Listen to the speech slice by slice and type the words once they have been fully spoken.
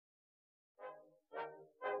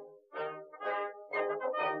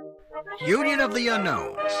Union of the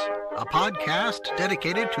Unknowns, a podcast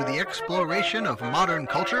dedicated to the exploration of modern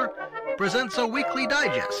culture, presents a weekly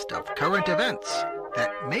digest of current events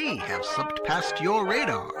that may have slipped past your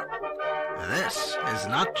radar. This is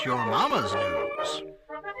not your mama's news.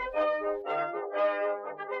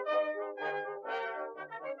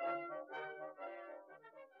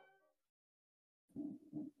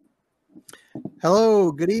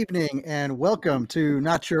 Hello, good evening, and welcome to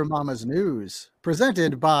Not Your Mama's News,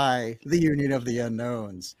 presented by the Union of the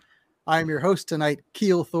Unknowns. I'm your host tonight,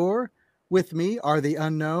 Keel Thor. With me are the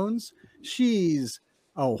Unknowns. She's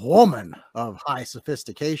a woman of high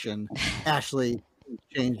sophistication. Ashley,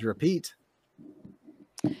 change, repeat.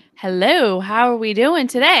 Hello, how are we doing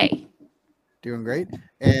today? Doing great.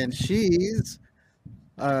 And she's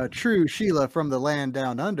true Sheila from the land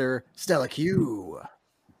down under, Stella Q.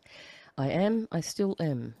 I still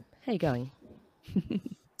am. How you going?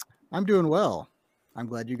 I'm doing well. I'm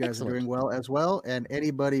glad you guys Excellent. are doing well as well. And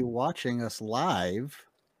anybody watching us live,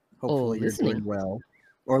 hopefully you're doing well.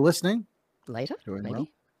 Or listening. Later, Doing maybe. well.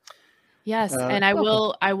 Yes, and I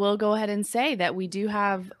will go ahead and say that we do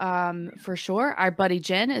have for sure our buddy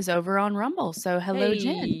Jen is over on Rumble. So hello,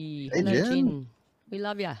 Jen. Hey, Hello, Jen. Jen. We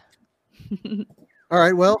love ya. All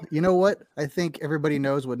right. Well, you know what? I think everybody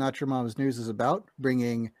knows what Not Your Mama's News is about,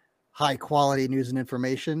 bringing high quality news and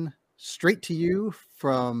information straight to you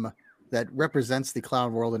from that represents the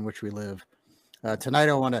clown world in which we live. Tonight,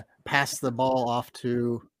 I want to pass the ball off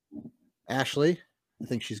to Ashley. I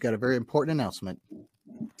think she's got a very important announcement.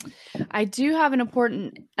 I do have an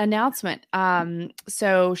important announcement.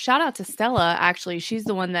 So shout out to Stella. Actually, she's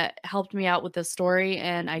the one that helped me out with this story,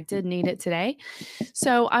 and I did need it today.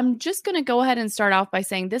 So I'm just going to go ahead and start off by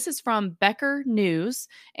saying this is from Becker News,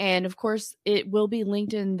 and of course, it will be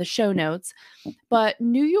linked in the show notes. But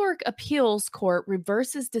New York Appeals Court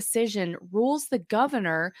reverses decision, rules the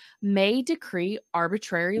governor may decree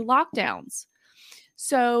arbitrary lockdowns.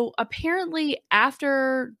 So apparently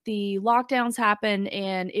after the lockdowns happened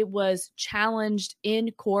and it was challenged in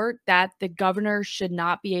court that the governor should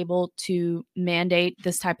not be able to mandate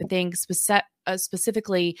this type of thing,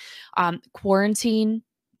 specifically quarantine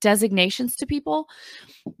designations to people,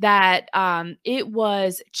 that it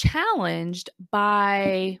was challenged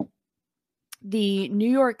by the New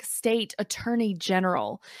York State Attorney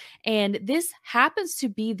General. And this happens to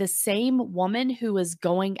be the same woman who is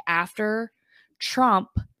going after Trump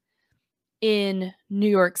in New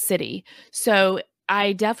York City. So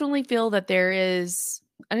I definitely feel that there is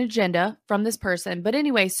an agenda from this person. But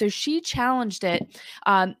anyway, so she challenged it.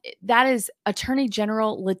 That is Attorney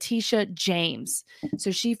General Letitia James. So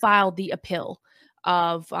she filed the appeal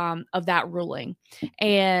of that ruling,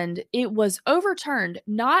 and it was overturned,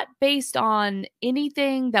 not based on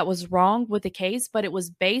anything that was wrong with the case, but it was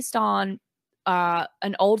based on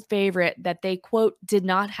an old favorite that they, quote, did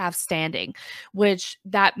not have standing, which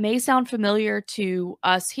that may sound familiar to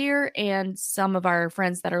us here and some of our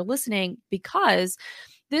friends that are listening, because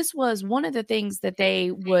this was one of the things that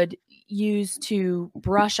they would use to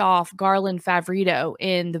brush off Garland Favorito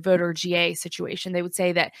in the voter GA situation. They would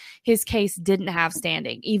say that his case didn't have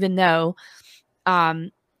standing, even though,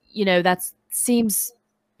 that seems,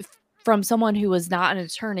 from someone who was not an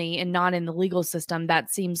attorney and not in the legal system, that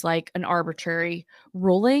seems like an arbitrary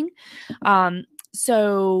ruling.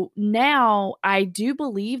 So now I do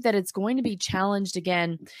believe that it's going to be challenged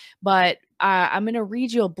again, but I'm going to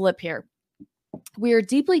read you a blip here. We are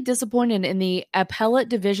deeply disappointed in the appellate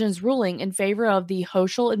division's ruling in favor of the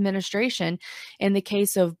Hochul administration in the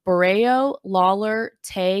case of Borrego, Lawler,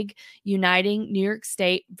 Tague, Uniting New York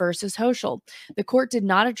State versus Hochul. The court did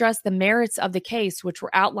not address the merits of the case, which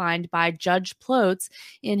were outlined by Judge Plotz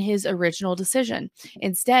in his original decision.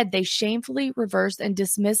 Instead, they shamefully reversed and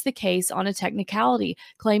dismissed the case on a technicality,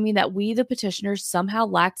 claiming that we, the petitioners, somehow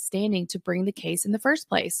lacked standing to bring the case in the first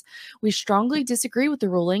place. We strongly disagree with the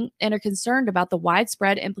ruling and are concerned about the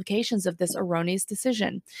widespread implications of this erroneous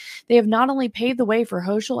decision. They have not only paved the way for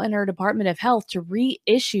Hochul and our Department of Health to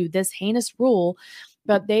reissue this heinous rule,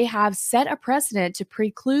 but they have set a precedent to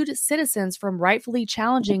preclude citizens from rightfully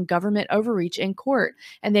challenging government overreach in court,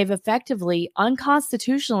 and they've effectively,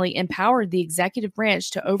 unconstitutionally empowered the executive branch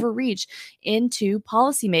to overreach into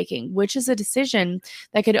policymaking, which is a decision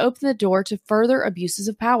that could open the door to further abuses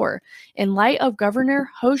of power. In light of Governor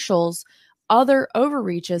Hochul's other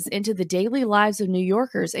overreaches into the daily lives of New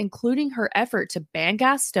Yorkers, including her effort to ban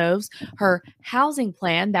gas stoves, her housing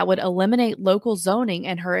plan that would eliminate local zoning,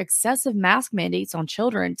 and her excessive mask mandates on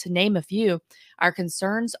children, to name a few, our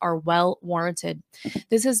concerns are well warranted.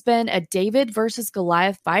 This has been a David versus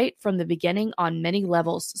Goliath fight from the beginning on many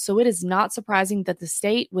levels, so it is not surprising that the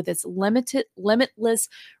state, with its limitless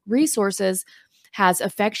resources, has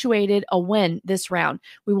effectuated a win this round.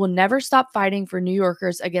 We will never stop fighting for New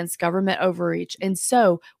Yorkers against government overreach, and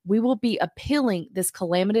so we will be appealing this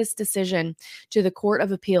calamitous decision to the Court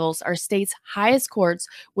of Appeals, our state's highest courts,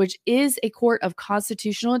 which is a court of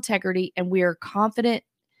constitutional integrity, and we are confident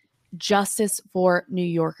justice for New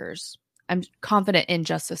Yorkers. I'm confident in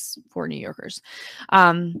justice for New Yorkers.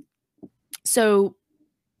 So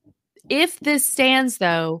if this stands,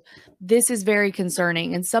 though, this is very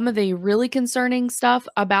concerning. And some of the really concerning stuff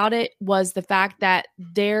about it was the fact that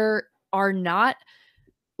there are not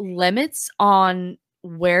limits on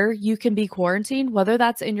where you can be quarantined, whether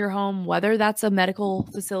that's in your home, whether that's a medical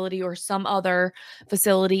facility or some other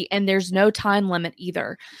facility, and there's no time limit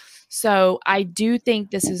either. So I do think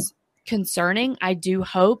this is concerning. I do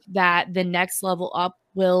hope that the next level up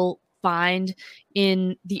will find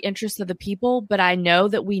in the interest of the people, but I know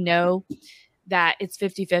that we know that it's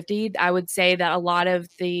 50-50. I would say that a lot of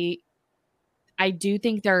I do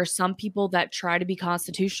think there are some people that try to be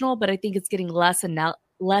constitutional, but I think it's getting less and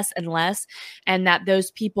less, and that those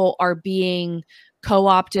people are being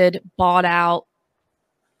co-opted, bought out,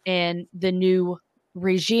 and the new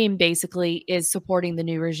regime basically is supporting the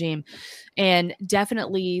new regime. And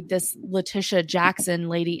definitely this Letitia Jackson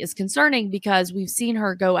lady is concerning because we've seen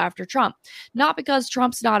her go after Trump, not because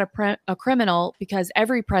Trump's not a criminal, because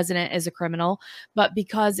every president is a criminal, but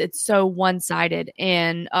because it's so one-sided.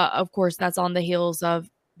 And of course, that's on the heels of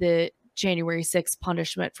the January 6th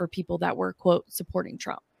punishment for people that were, quote, supporting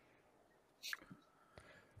Trump.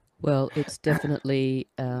 Well, it's definitely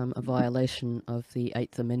a violation of the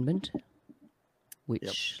 8th Amendment,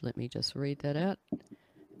 which, let me just read that out.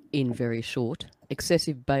 In very short,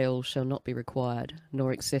 excessive bail shall not be required,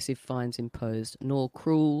 nor excessive fines imposed, nor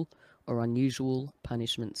cruel or unusual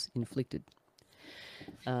punishments inflicted.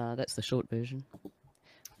 That's the short version.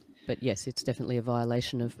 But yes, it's definitely a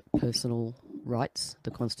violation of personal rights,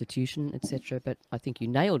 the Constitution, etc. But I think you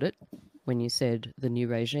nailed it when you said the new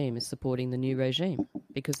regime is supporting the new regime,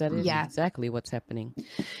 because that is exactly what's happening.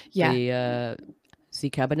 Yeah. The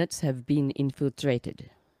cabinets have been infiltrated.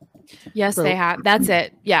 Yes, they have. That's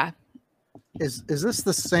it. Yeah. Is this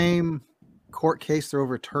the same court case they're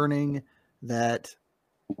overturning that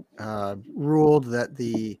ruled that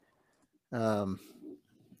the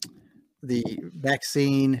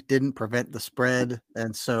vaccine didn't prevent the spread,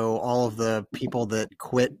 and so all of the people that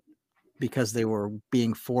quit because they were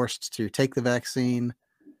being forced to take the vaccine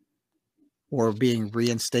or being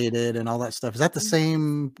reinstated and all that stuff? Is that the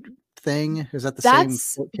same thing? Is that the same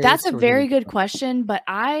case? That's a very good question, but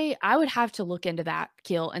I would have to look into that,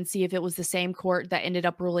 Keel, and see if it was the same court that ended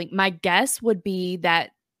up ruling. My guess would be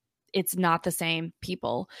that it's not the same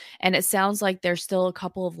people, and it sounds like there's still a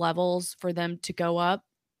couple of levels for them to go up.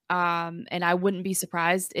 And I wouldn't be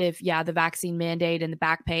surprised if, the vaccine mandate and the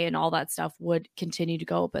back pay and all that stuff would continue to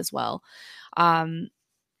go up as well.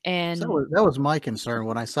 And so that was my concern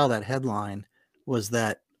when I saw that headline, was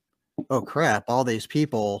that, oh crap, all these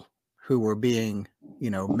people who were being,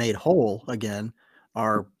 made whole again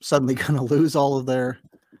are suddenly going to lose all of their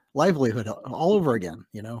livelihood all over again,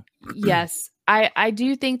 Yes, I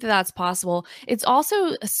do think that that's possible. It's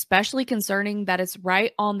also especially concerning that it's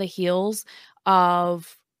right on the heels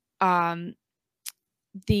of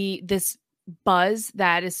this buzz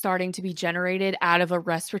that is starting to be generated out of a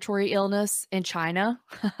respiratory illness in China.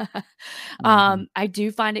 I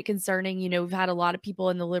do find it concerning. We've had a lot of people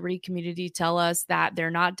in the liberty community tell us that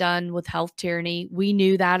they're not done with health tyranny. We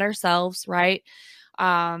knew that ourselves, right?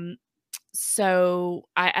 So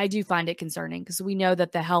I do find it concerning because we know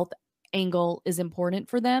that the health angle is important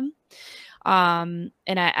for them. And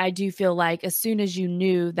I do feel like as soon as you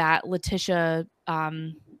knew that Letitia,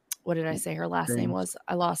 what did I say her last name was?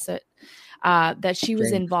 I lost it. That she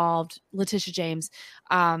was involved, Letitia James,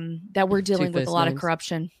 that we're dealing with a lot of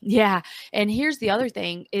corruption. Yeah. And here's the other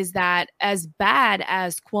thing is that as bad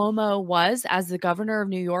as Cuomo was as the governor of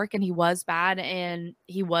New York, and he was bad and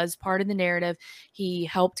he was part of the narrative, he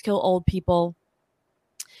helped kill old people.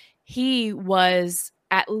 He was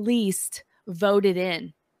at least voted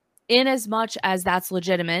in as much as that's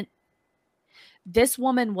legitimate. This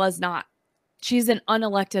woman was not. She's an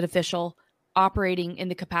unelected official operating in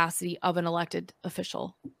the capacity of an elected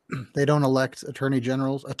official. They don't elect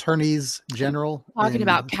attorneys general. Talking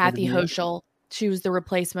about Kathy Hochul. She was the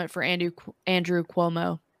replacement for Andrew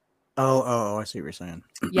Cuomo. Oh, I see what you're saying.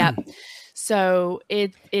 Yep. So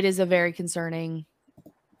it is a very concerning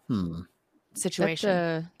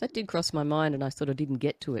situation. That did cross my mind, and I sort of didn't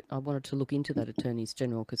get to it. I wanted to look into that Attorney's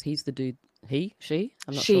General because he's the dude. She?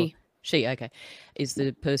 I'm not sure. She, okay, is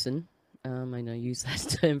the person. I know use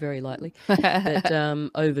that term very lightly. That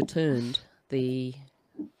overturned the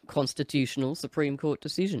constitutional Supreme Court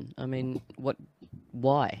decision. I mean,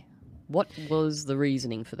 why? What was the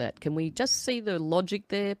reasoning for that? Can we just see the logic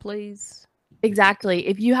there, please? Exactly.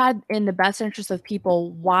 If you had in the best interest of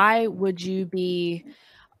people, why would you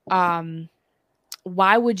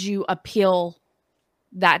appeal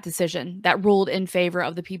that decision that ruled in favor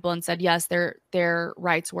of the people and said, yes, their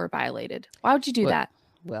rights were violated? Why would you do that?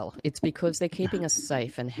 Well, it's because they're keeping us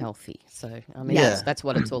safe and healthy. So, I mean, that's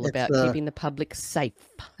what it's all about, keeping the public safe.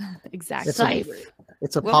 Exactly.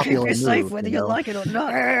 It's a popular move, safe whether you like it or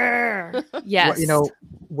not. Yes.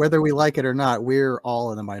 Whether we like it or not, we're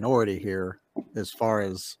all in the minority here as far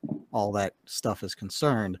as all that stuff is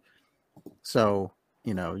concerned. So,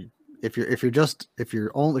 if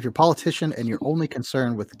you're a politician and you're only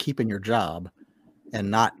concerned with keeping your job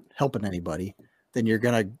and not helping anybody, then you're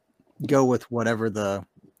gonna go with whatever the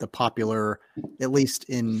popular, at least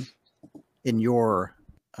in your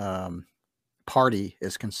party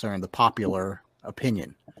is concerned, the popular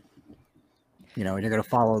opinion. And you're gonna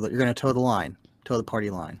follow you're gonna toe the party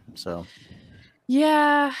line. So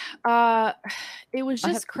yeah, it was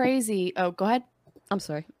just crazy. Oh, go ahead. I'm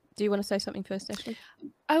sorry. Do you want to say something first, Ashley?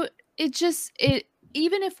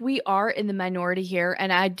 Even if we are in the minority here,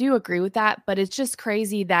 and I do agree with that, but it's just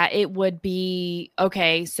crazy that it would be,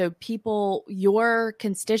 okay, so your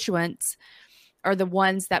constituents are the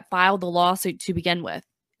ones that filed the lawsuit to begin with.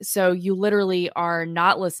 So you literally are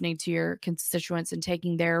not listening to your constituents and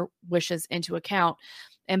taking their wishes into account.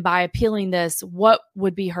 And by appealing this, what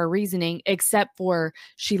would be her reasoning, except for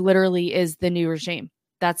she literally is the new regime?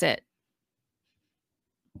 That's it.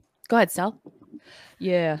 Go ahead, Sel.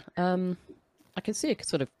 Yeah. I can see it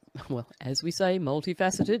sort of, well, as we say,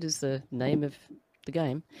 multifaceted is the name of the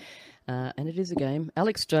game. And it is a game.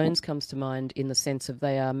 Alex Jones comes to mind in the sense of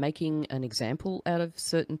they are making an example out of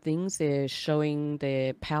certain things. They're showing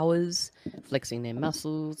their powers, flexing their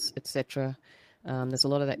muscles, etc. There's a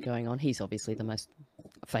lot of that going on. He's obviously the most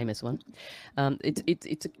famous one.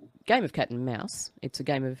 It's a game of cat and mouse. It's a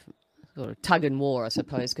game of sort of tug and war, I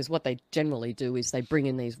suppose, because what they generally do is they bring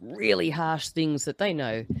in these really harsh things that they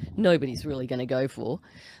know nobody's really going to go for,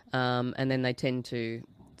 and then they tend to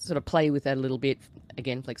sort of play with that a little bit,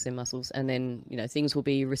 again, flex their muscles, and then things will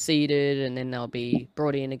be receded, and then they'll be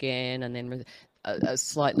brought in again, and then a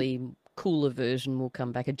slightly cooler version will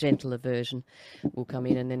come back, a gentler version will come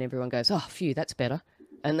in, and then everyone goes, oh, phew, that's better,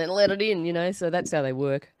 and then let it in, so that's how they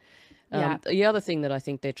work. Yeah. The other thing that I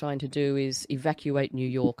think they're trying to do is evacuate New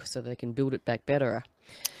York so they can build it back better.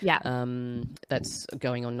 Yeah. That's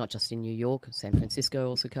going on not just in New York. San Francisco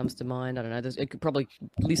also comes to mind. I don't know. It could probably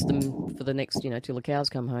list them for the next, till the cows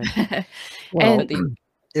come home. Well,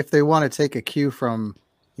 if they want to take a cue from,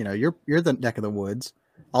 you're the neck of the woods,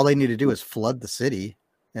 all they need to do is flood the city,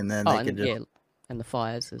 and then they can just... and the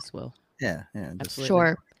fires as well. Yeah,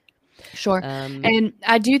 absolutely. Sure. And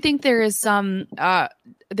I do think there is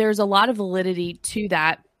there's a lot of validity to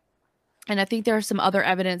that. And I think there's some other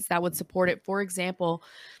evidence that would support it. For example,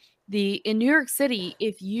 in New York City,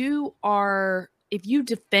 if you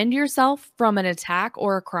defend yourself from an attack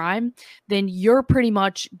or a crime, then you're pretty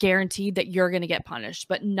much guaranteed that you're going to get punished,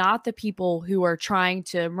 but not the people who are trying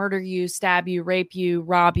to murder you, stab you, rape you,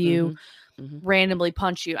 rob you, randomly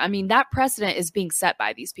punch you. I mean, that precedent is being set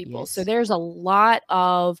by these people. Yes. So there's a lot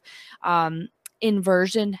of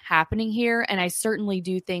inversion happening here. And I certainly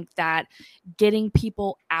do think that getting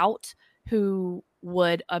people out who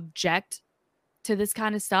would object to this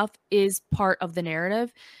kind of stuff is part of the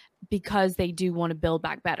narrative, because they do want to build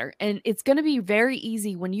back better. And it's going to be very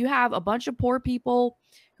easy when you have a bunch of poor people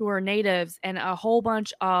who are natives and a whole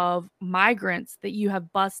bunch of migrants that you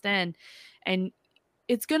have bussed in, and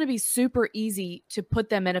it's going to be super easy to put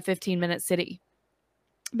them in a 15-minute city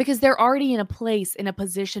because they're already in a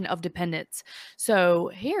position of dependence. So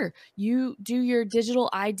here, you do your digital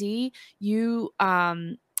ID, you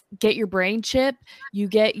get your brain chip, you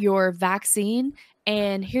get your vaccine,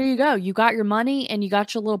 and here you go. You got your money and you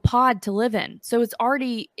got your little pod to live in. So it's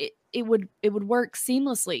already, it would work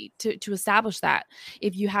seamlessly to establish that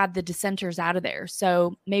if you had the dissenters out of there.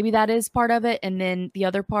 So maybe that is part of it. And then the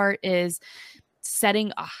other part is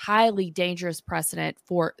setting a highly dangerous precedent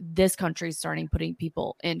for this country starting putting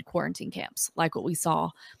people in quarantine camps, like what we saw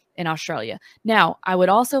in Australia. Now, I would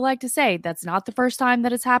also like to say that's not the first time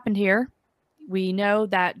that it's happened here. We know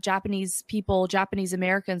that Japanese people, Japanese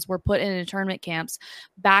Americans were put in internment camps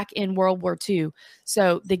back in World War II.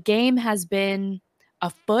 So the game has been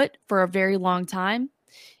afoot for a very long time.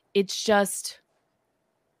 It's just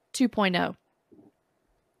 2.0.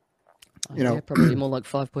 You know, yeah, probably more like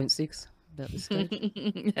 5.6 about this stage.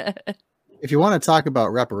 if you want to talk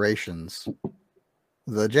about reparations,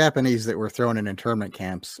 the Japanese that were thrown in internment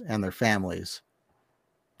camps and their families,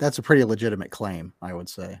 that's a pretty legitimate claim, I would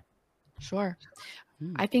say. Sure.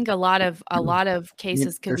 I think a lot of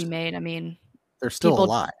cases could be There's- made. I mean, They're still people-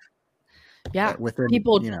 alive. yeah, Within,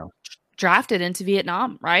 people you know, drafted into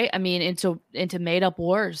Vietnam, right? I mean, into made up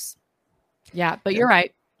wars. Yeah, but you're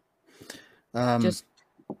right. Just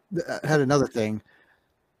I had another thing.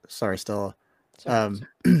 Sorry, Stella. sorry.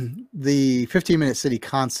 The 15-minute city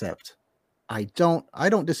concept. I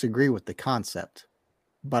don't disagree with the concept,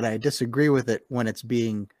 but I disagree with it when it's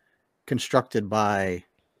being constructed by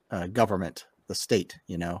government, the state.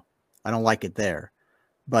 You know, I don't like it there.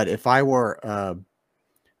 But if I were a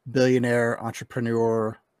billionaire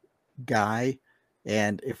entrepreneur guy,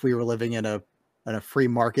 and if we were living in a free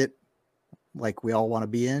market like we all want to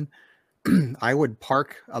be in, I would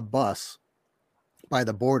park a bus by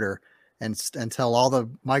the border and tell all the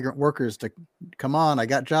migrant workers to come on, I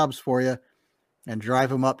got jobs for you, and drive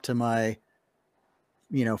them up to my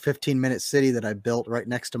 15-minute city that I built right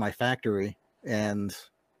next to my factory and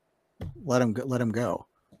let them go,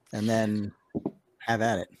 and then have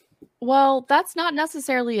at it. Well, that's not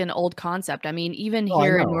necessarily an old concept. I mean, even Oh, I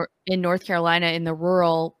here know. in North Carolina, in the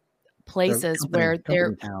rural The places where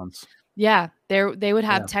company towns. yeah, they would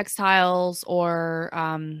have Yeah. textiles or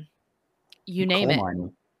you name Coal it.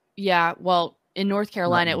 mining. Yeah, well, in North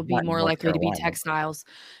Carolina, it would be not in more North likely to be Carolina. textiles,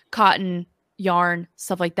 cotton, yarn,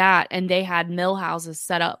 stuff like that. And they had mill houses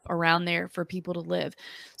set up around there for people to live.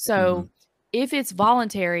 So if it's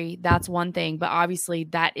voluntary, that's one thing. But obviously,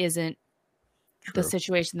 that isn't the True.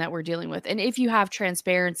 situation that we're dealing with. And if you have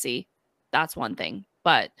transparency, that's one thing.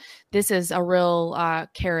 But this is a real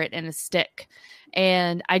carrot and a stick.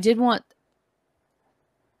 And I did want.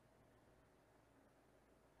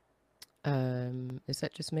 Is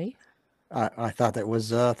that just me? I thought it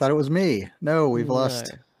was me. No, we've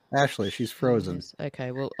lost Ashley. She's frozen. Yes.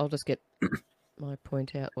 Okay, well, I'll just get my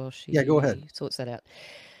point out while she Yeah, go ahead. sorts that out.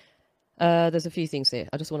 There's a few things there.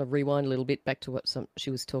 I just want to rewind a little bit back to what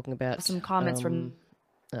she was talking about. Some comments from.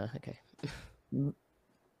 Okay.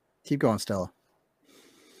 Keep going, Stella.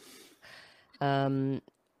 Um,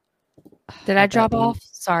 Did I about drop the- off?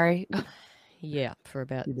 Sorry. Yeah, for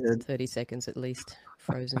about You did. 30 seconds at least.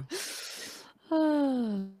 Frozen.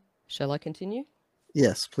 Shall I continue?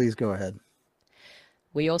 Yes, please go ahead.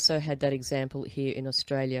 We also had that example here in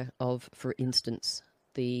Australia of, for instance,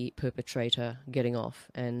 the perpetrator getting off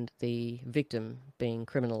and the victim being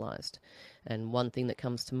criminalised. And one thing that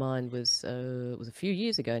comes to mind was it was a few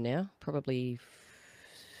years ago now, probably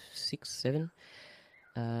 6, 7,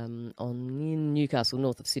 in Newcastle,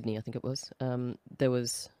 north of Sydney, I think it was. There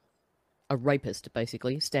was a rapist,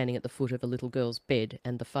 basically, standing at the foot of a little girl's bed,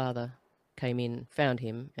 and the father came in, found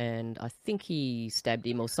him, and I think he stabbed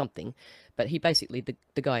him or something. But he basically,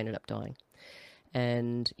 the guy ended up dying.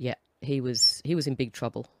 And yeah, he was in big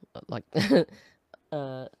trouble. Like the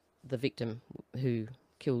victim who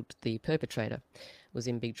killed the perpetrator was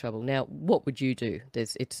in big trouble. Now, what would you do?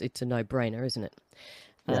 It's a no-brainer, isn't it?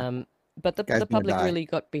 Yeah. But the Guy's gonna public die. really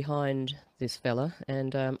got behind this fella,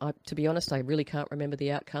 and to be honest, I really can't remember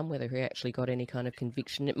the outcome, whether he actually got any kind of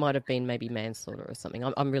conviction. It might have been maybe manslaughter or something.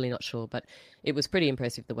 I'm really not sure, but it was pretty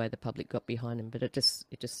impressive the way the public got behind him. But it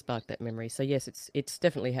just sparked that memory. So yes, it's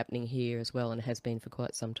definitely happening here as well, and has been for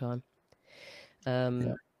quite some time. I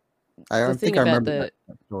the think thing I about remember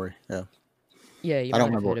that story. Yeah. Yeah, you I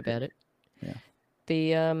don't might have remember heard what- about it.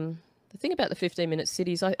 Yeah. The thing about the 15-minute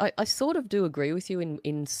cities, I sort of do agree with you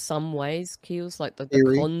in some ways, Keels. Like the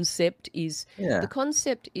Theory. concept is Yeah. the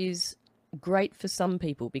concept is great for some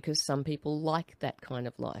people because some people like that kind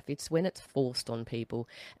of life. It's when it's forced on people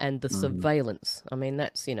and the surveillance. I mean,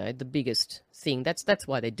 that's the biggest thing. That's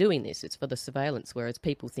why they're doing this. It's for the surveillance, whereas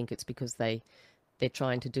people think it's because they're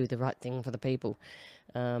trying to do the right thing for the people.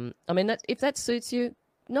 I mean, if that suits you,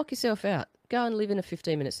 knock yourself out. Go and live in a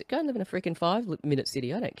 15-minute city. Go and live in a freaking 5-minute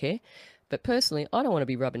city. I don't care. But personally, I don't want to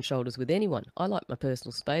be rubbing shoulders with anyone. I like my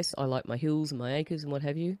personal space. I like my hills and my acres and what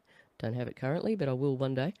have you. Don't have it currently, but I will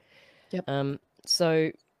one day. Yep.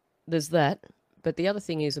 So there's that. But the other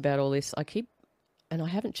thing is about all this, and I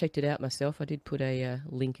haven't checked it out myself. I did put a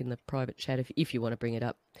link in the private chat if you want to bring it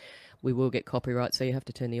up. We will get copyright, so you have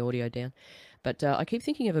to turn the audio down. But I keep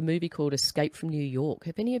thinking of a movie called Escape from New York.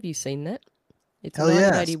 Have any of you seen that? It's Hell a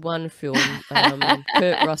yes. 1981 film.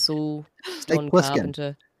 Kurt Russell, John Plissken.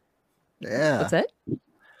 Carpenter. Yeah. What's that?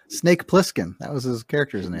 Snake Plissken. That was his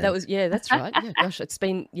character's name. That's right. Yeah, gosh,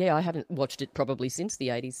 I haven't watched it probably since the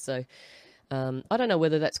 80s, so I don't know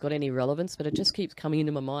whether that's got any relevance, but it just keeps coming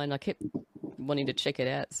into my mind. I kept wanting to check it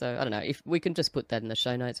out, so I don't know if we can just put that in the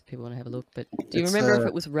show notes if people want to have a look. But do you remember if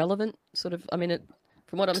it was relevant? Sort of. I mean,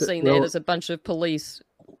 from what I'm seeing there's a bunch of police,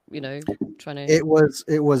 trying to. It was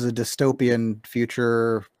a dystopian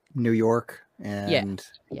future New York, and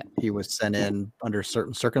he was sent in under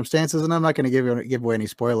certain circumstances. And I'm not going to give away any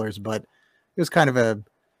spoilers, but it was kind of a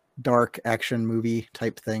dark action movie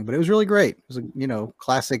type thing. But it was really great. It was a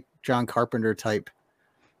classic John Carpenter type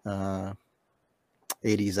 80s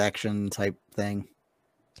action type thing.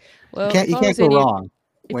 Well, you can't go wrong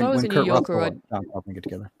when Kurt Russell and John Carpenter get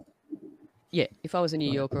together. Yeah, if I was a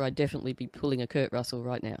New Yorker, I'd definitely be pulling a Kurt Russell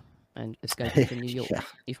right now and escaping from New York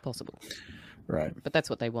if possible. Right. But that's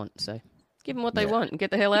what they want, so give them what they want and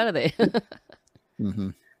get the hell out of there. Mm-hmm.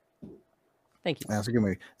 Thank you. That's a good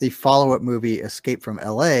movie. The follow-up movie, Escape from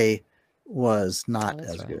L.A., was not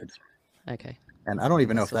as good. Okay. And I don't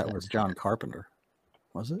even know if that was John Carpenter.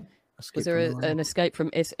 Was it? Was there an Escape from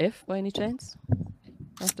SF by any chance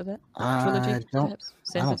after that? Trilogy, perhaps?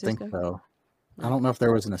 I don't think so. I don't know if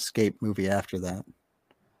there was an Escape movie after that.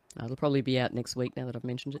 It'll probably be out next week now that I've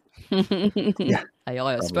mentioned it. Yeah.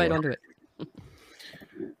 AI straight onto it.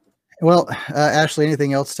 Well, Ashley,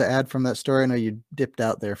 anything else to add from that story? I know you dipped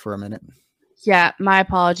out there for a minute. Yeah, my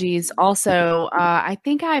apologies. Also, I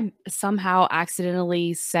think I somehow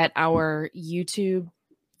accidentally set our YouTube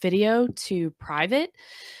video to private.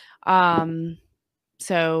 So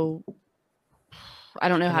I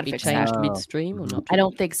don't know how to fix that. Changed midstream or not? I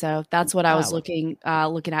don't think so. That's what I was looking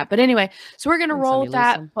at. But anyway, so we're gonna roll with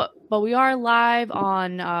that. But we are live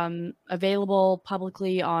on available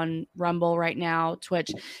publicly on Rumble right now,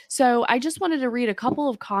 Twitch. So I just wanted to read a couple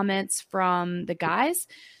of comments from the guys.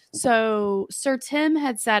 So Sir Tim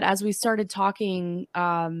had said, as we started talking,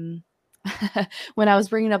 when I was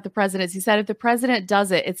bringing up the presidents, he said, if the president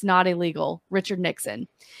does it, it's not illegal. Richard Nixon.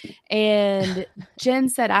 And Jen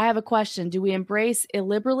said, I have a question. Do we embrace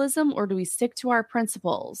illiberalism or do we stick to our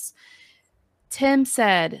principles? Tim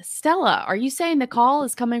said, Stella, are you saying the call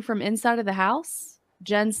is coming from inside of the house?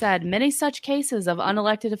 Jen said, many such cases of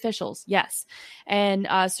unelected officials. Yes. And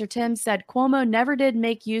Sir Tim said, Cuomo never did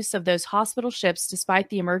make use of those hospital ships despite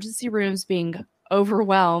the emergency rooms being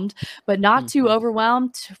overwhelmed, but not too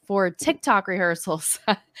overwhelmed for TikTok rehearsals.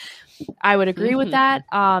 I would agree with that.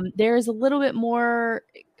 There's a little bit more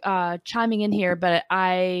chiming in here, but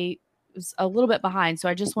I was a little bit behind. So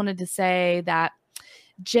I just wanted to say that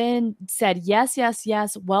Jen said, yes.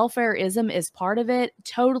 Welfareism is part of it.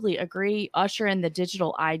 Totally agree. Usher in the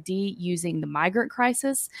digital ID using the migrant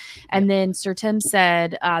crisis. And then Sir Tim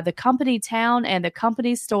said, the company town and the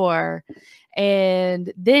company store.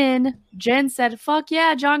 And then Jen said, fuck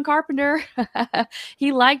yeah, John Carpenter.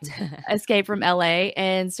 He liked Escape from LA.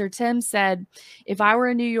 And Sir Tim said, if I were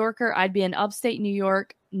a New Yorker, I'd be in upstate New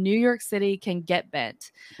York. New York City can get bent.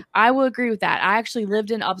 I will agree with that. I actually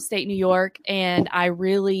lived in upstate New York and I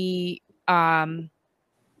really liked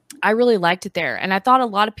it there. And I thought a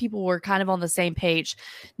lot of people were kind of on the same page.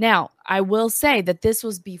 Now, I will say that this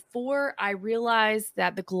was before I realized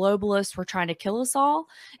that the globalists were trying to kill us all.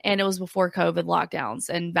 And it was before COVID lockdowns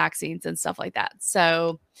and vaccines and stuff like that.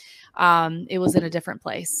 So it was in a different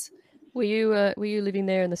place. Were you living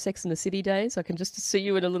there in the Sex and the City days? I can just see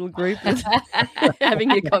you in a little group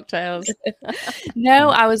having your cocktails. No,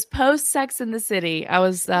 I was post Sex in the City. I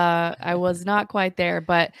was not quite there,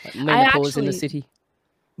 but menopause in the city.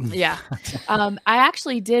 Yeah. I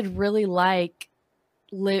actually did really like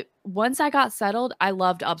once I got settled, I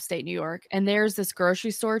loved upstate New York. And there's this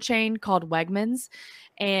grocery store chain called Wegmans,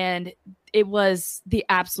 and it was the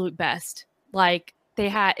absolute best. Like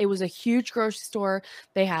it was a huge grocery store.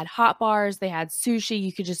 They had hot bars, they had sushi.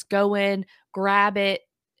 You could just go in, grab it.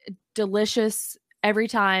 Delicious every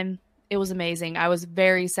time. It was amazing. I was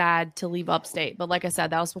very sad to leave upstate, but like I said,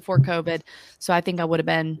 that was before COVID. So I think I would have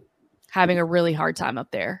been having a really hard time up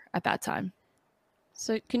there at that time.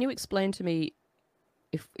 So can you explain to me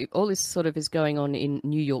if all this sort of is going on in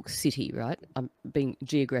New York City, right? I'm being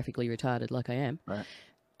geographically retarded like I am. Right.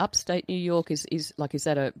 Upstate New York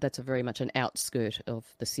that's a very much an outskirt of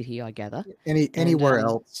the city, I gather. Anywhere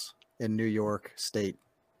else in New York State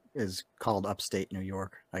is called upstate New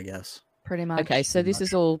York, I guess. Pretty much. Okay, so this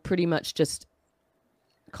is all pretty much just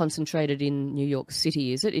concentrated in New York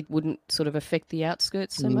City, is it? It wouldn't sort of affect the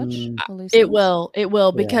outskirts so much? It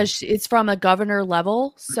will because it's from a governor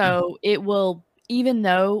level, so it will even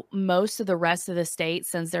though most of the rest of the state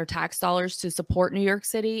sends their tax dollars to support New York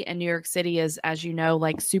City, and New York City is, as you know,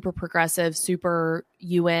 like super progressive, super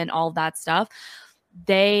UN, all that stuff,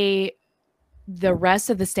 the rest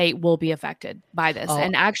of the state will be affected by this.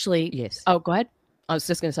 And actually, yes. Oh, go ahead. I was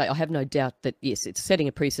just going to say, I have no doubt that, yes, it's setting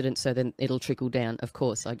a precedent, so then it'll trickle down. Of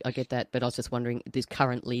course, I get that. But I was just wondering,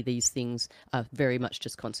 currently these things are very much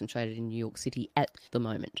just concentrated in New York City at the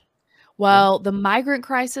moment. Well, the migrant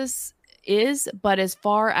crisis is, but as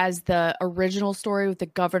far as the original story with the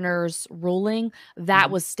governor's ruling,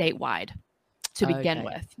 that was statewide to begin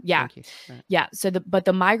with. Yeah. Right. Yeah. So but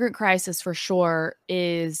the migrant crisis for sure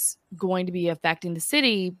is going to be affecting the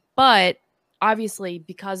city, but obviously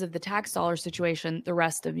because of the tax dollar situation, the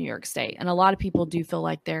rest of New York State. And a lot of people do feel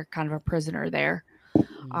like they're kind of a prisoner there.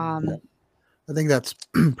 I think that's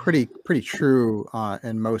pretty true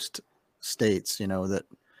in most states, that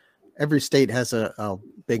every state has a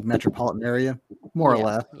big metropolitan area, more or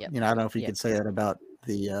less. I don't know if you could say that about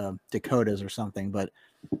the Dakotas or something, but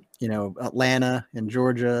Atlanta in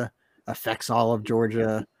Georgia affects all of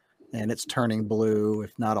Georgia, and it's turning blue,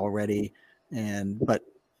 if not already. But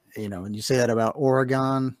and you say that about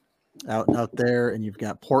Oregon out there, and you've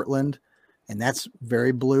got Portland, and that's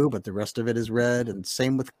very blue, but the rest of it is red. And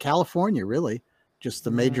same with California, really. Just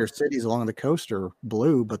the major cities along the coast are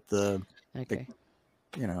blue, but So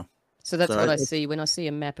that's what I see when I see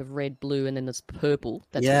a map of red, blue, and then there's purple.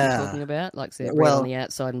 That's what you're talking about, like say red on the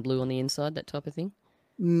outside and blue on the inside, that type of thing.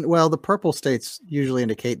 Well, the purple states usually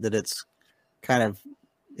indicate that it's kind of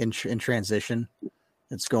in transition.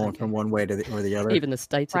 It's going from one way to the other. Even the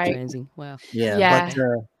states are transing. Wow. Yeah.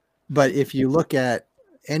 But if you look at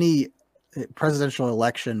any presidential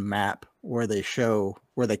election map where they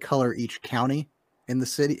color each county in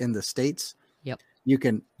the states, you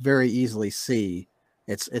can very easily see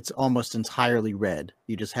it's almost entirely red.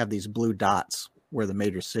 You just have these blue dots where the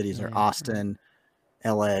major cities are: Austin,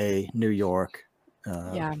 LA, New York,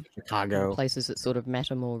 Chicago. Places that sort of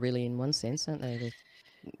matter more, really, in one sense, don't they?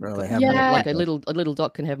 Really have like a little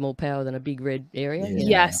dot can have more power than a big red area.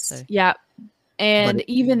 Yes. Yeah. And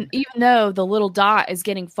even though the little dot is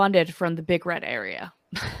getting funded from the big red area.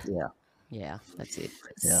 Yeah, that's it.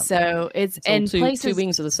 So it's in places, two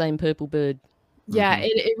wings of the same purple bird. Yeah,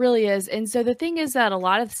 it really is. And so the thing is that a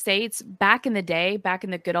lot of states back in the day, back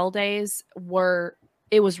in the good old days,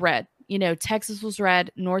 it was red. Texas was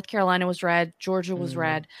red, North Carolina was red, Georgia was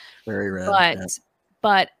red. Very red.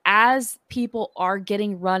 But as people are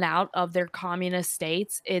getting run out of their communist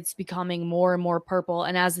states, it's becoming more and more purple.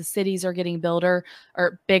 And as the cities are getting bigger,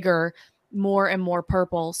 more and more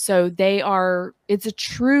purple. So it's a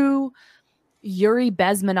true Yuri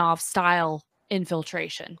Bezmenov style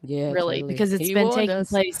infiltration, really, totally. Because it's been taking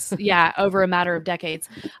place, over a matter of decades.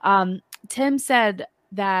 Tim said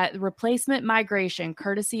that replacement migration,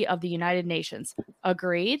 courtesy of the United Nations,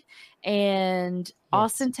 agreed. And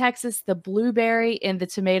Austin, Texas, the blueberry in the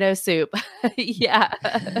tomato soup. Yes,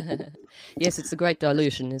 it's the great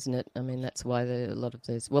dilution, isn't it? I mean, that's why a lot of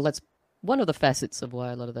those. Well, that's one of the facets of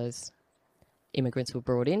why a lot of those immigrants were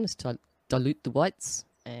brought in, is to dilute the whites,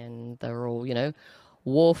 and they were all,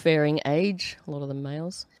 warfaring age. A lot of them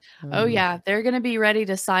males. They're going to be ready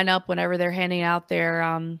to sign up whenever they're handing out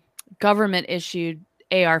their government issued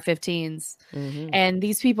AR-15s. And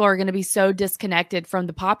these people are going to be so disconnected from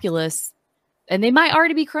the populace, and they might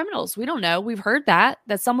already be criminals. We don't know. We've heard that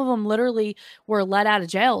some of them literally were let out of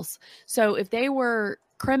jails. So if they were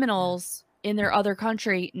criminals in their other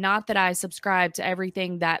country, not that I subscribe to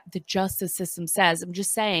everything that the justice system says, I'm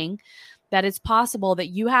just saying that it's possible that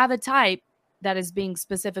you have a type that is being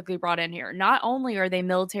specifically brought in here. Not only are they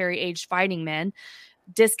military-aged fighting men,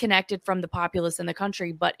 disconnected from the populace in the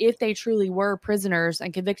country, but if they truly were prisoners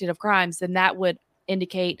and convicted of crimes, then that would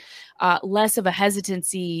indicate less of a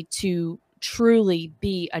hesitancy to truly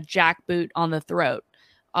be a jackboot on the throat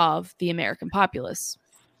of the American populace.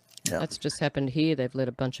 That's just happened here. They've let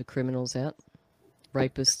a bunch of criminals out,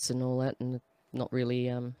 rapists and all that, and not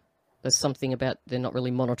really there's something about they're not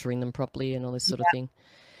really monitoring them properly and all this sort of thing.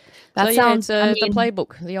 That sounds the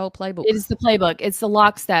playbook, the old playbook. It is the playbook. It's the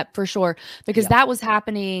lockstep for sure, because that was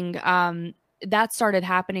happening. That started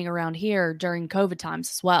happening around here during COVID times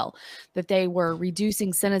as well, that they were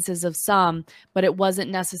reducing sentences of some, but it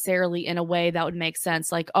wasn't necessarily in a way that would make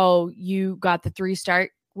sense. Like, oh, you got the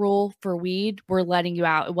 3-strike rule for weed, we're letting you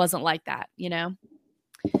out. It wasn't like that,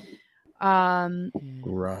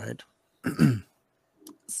 Right.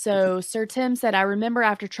 So Sir Tim said, I remember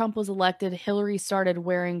after Trump was elected, Hillary started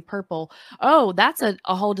wearing purple. Oh, that's a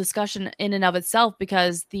whole discussion in and of itself,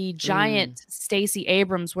 because the giant Stacey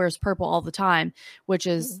Abrams wears purple all the time, which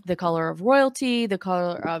is the color of royalty, the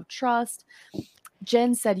color of trust.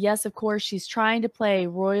 Jen said, yes, of course. She's trying to play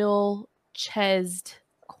royal chesed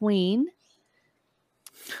queen.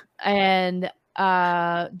 And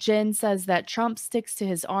Jen says that Trump sticks to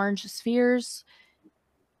his orange spheres.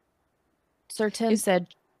 Sir Tim said,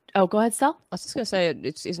 oh, go ahead, Stel. I was just going to say,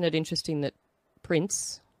 isn't it interesting that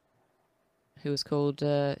Prince, who was called,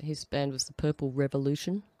 his band was the Purple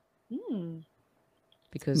Revolution?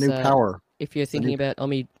 Because New Power. If you're thinking about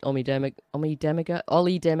Ollie Damigard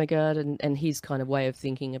and his kind of way of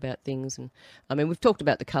thinking about things, and I mean, we've talked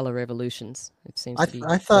about the color revolutions. It seems to be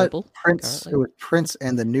I thought purple, Prince. It was Prince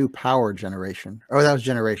and the New Power generation. Oh, that was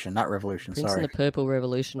Generation, not Revolution. Prince Sorry. and the Purple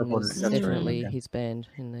Revolution was definitely right, his band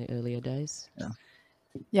in the earlier days.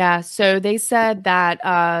 Yeah. So they said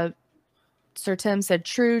that Sir Tim said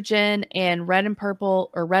true, Jen, and red and purple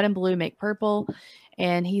or red and blue make purple.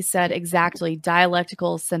 And he said exactly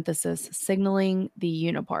dialectical synthesis signaling the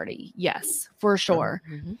uniparty. Yes, for sure.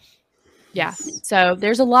 Mm-hmm. Yeah. So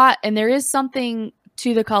there's a lot, and there is something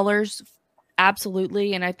to the colors.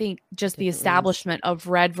 Absolutely. And I think just the establishment of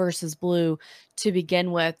red versus blue to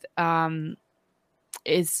begin with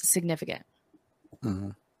is significant. Mm-hmm.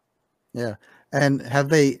 Yeah. And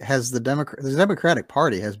has the Democratic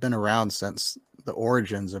Party has been around since the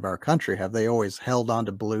origins of our country. Have they always held on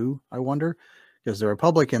to blue, I wonder? Because the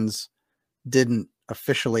Republicans didn't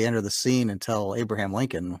officially enter the scene until Abraham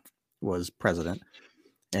Lincoln was president.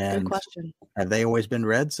 And good question. Have they always been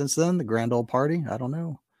red since then? The grand old party? I don't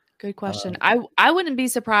know. Good question. I wouldn't be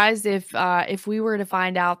surprised if we were to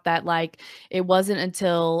find out that like it wasn't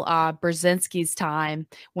until Brzezinski's time,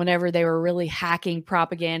 whenever they were really hacking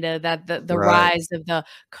propaganda, that the rise of the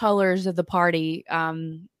colors of the party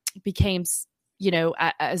became,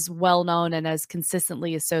 as well known and as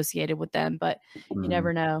consistently associated with them. But you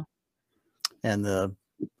never know. And the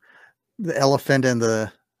elephant and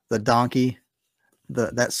the donkey,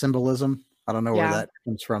 that symbolism. I don't know where that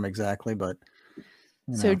comes from exactly, but.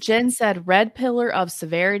 So Jen said red pillar of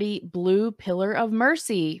severity, blue pillar of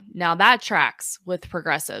mercy. Now that tracks with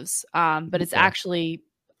progressives, but it's actually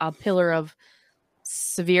a pillar of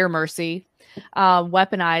severe mercy,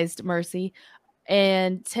 weaponized mercy.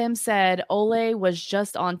 And Tim said Ole was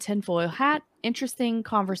just on tinfoil hat. Interesting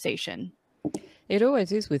conversation. It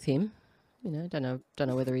always is with him. Don't know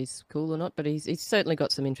whether he's cool or not, but he's certainly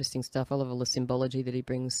got some interesting stuff. I love all the symbology that he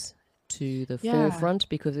brings to the forefront,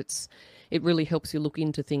 because it really helps you look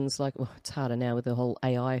into things like, well, it's harder now with the whole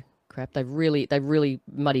AI crap. They've really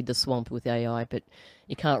muddied the swamp with AI, but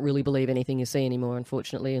you can't really believe anything you see anymore,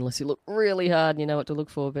 unfortunately, unless you look really hard and you know what to look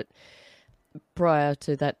for. But prior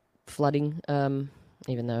to that flooding,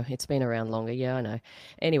 even though it's been around longer, I know.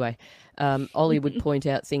 Anyway, Ollie would point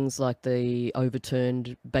out things like the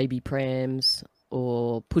overturned baby prams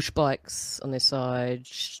or push bikes on their side,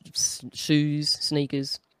 shoes,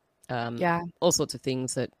 sneakers, all sorts of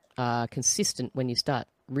things that are consistent when you start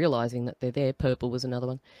realizing that they're there. Purple was another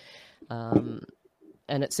one.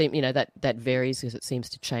 And it seems, that varies because it seems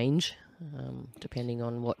to change depending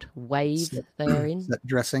on what wave they are in. Set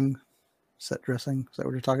dressing. Is that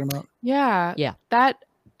what you're talking about? Yeah.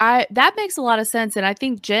 That makes a lot of sense, and I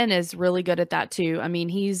think Jen is really good at that too. I mean,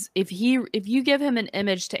 if you give him an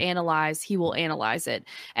image to analyze, he will analyze it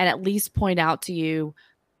and at least point out to you,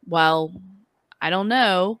 well, I don't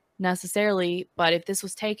know necessarily, but if this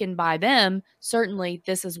was taken by them, certainly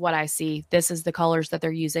this is what I see. This is the colors that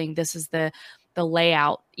they're using. This is the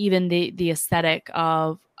layout, even the aesthetic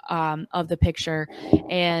of the picture.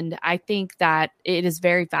 And I think that it is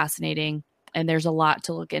very fascinating, and there's a lot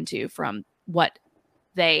to look into from what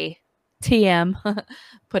they TM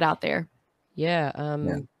put out there.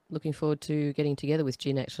 Looking forward to getting together with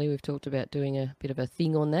Jen. Actually, we've talked about doing a bit of a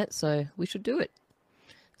thing on that, so we should do it.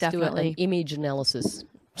 Definitely. Let's do an image analysis.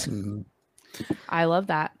 Mm-hmm. I love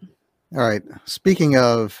that. All right. Speaking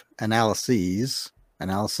of analysis is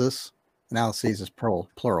plural,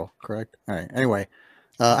 correct? All right. Anyway,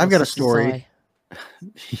 I've got a story.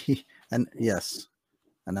 And yes,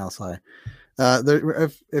 analysis.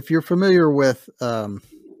 If you're familiar with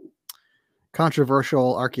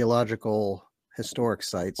controversial archaeological historic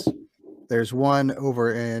sites, there's one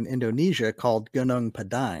over in Indonesia called Gunung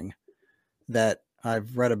Padang that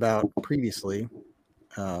I've read about previously.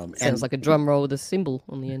 Sounds like a drum roll with a cymbal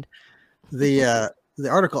on the end. The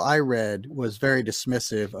article I read was very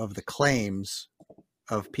dismissive of the claims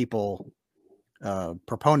of people,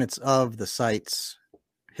 proponents of the site's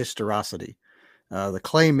historicity. The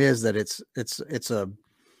claim is that it's a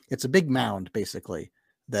big mound, basically,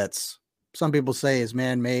 that's some people say is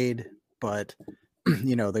man-made, but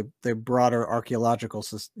the broader archaeological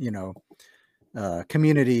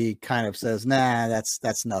community kind of says, nah,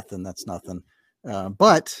 that's nothing.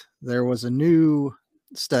 But there was a new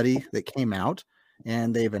study that came out,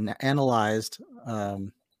 and they've analyzed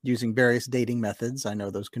using various dating methods. I know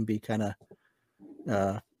those can be kind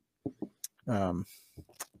of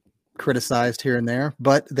criticized here and there,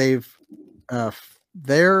 but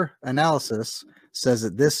their analysis says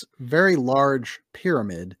that this very large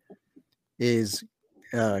pyramid is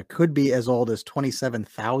could be as old as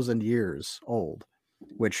 27,000 years old,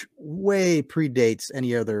 which way predates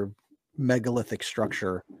any other megalithic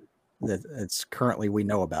structure that it's currently we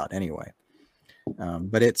know about anyway.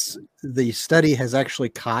 But the study has actually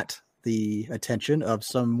caught the attention of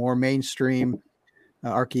some more mainstream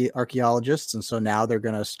archaeologists, and so now they're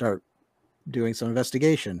going to start doing some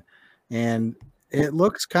investigation, and it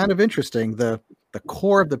looks kind of interesting. The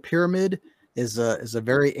core of the pyramid is a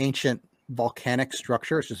very ancient volcanic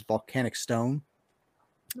structure. It's just volcanic stone,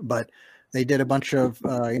 but they did a bunch of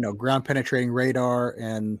ground penetrating radar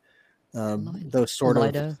and those sort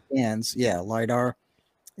LiDAR. of scans, LiDAR,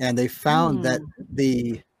 and they found that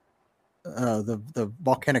the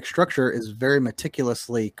volcanic structure is very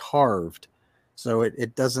meticulously carved, so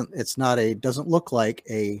it doesn't look like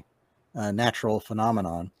a natural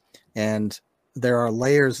phenomenon, and there are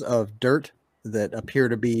layers of dirt that appear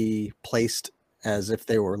to be placed as if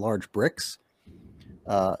they were large bricks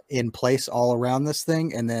in place all around this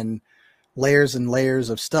thing, and then layers and layers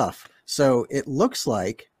of stuff. So it looks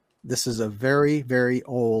like this is a very, very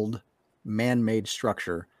old man-made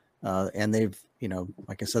structure, and they've,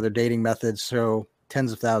 like I said, their dating methods show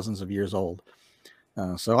tens of thousands of years old.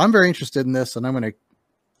 So I'm very interested in this, and I'm going to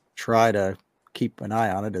try to keep an eye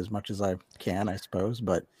on it as much as I can, I suppose.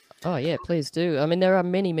 But oh yeah, please do. I mean, there are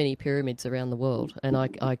many, many pyramids around the world, and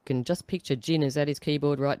I can just picture Jin is at his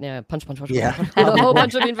keyboard right now, punch, with a whole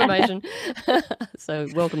bunch of information. So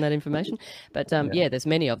welcome that information. But there's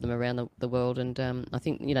many of them around the world, and I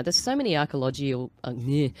think there's so many archaeological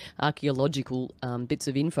bits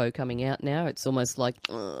of info coming out now. It's almost like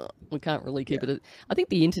we can't really keep it. I think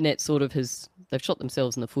the internet sort of they've shot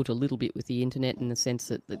themselves in the foot a little bit with the internet in the sense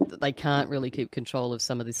that they can't really keep control of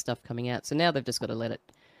some of this stuff coming out. So now they've just got to let it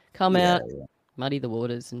come out, muddy the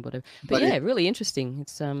waters and whatever. But really interesting.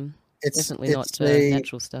 It's definitely not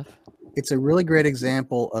natural stuff. It's a really great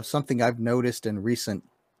example of something I've noticed in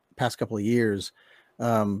past couple of years,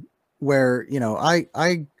 where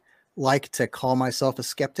I like to call myself a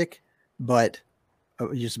skeptic, but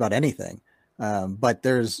just about anything. But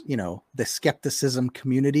there's the skepticism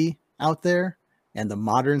community out there, and the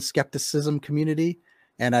modern skepticism community,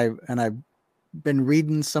 and I've been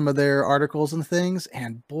reading some of their articles and things,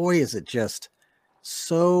 and boy, is it just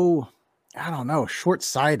so, I don't know,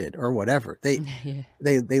 short-sighted or whatever. They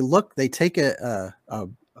take a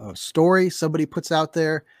story somebody puts out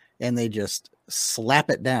there, and they just slap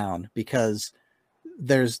it down because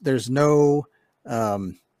there's no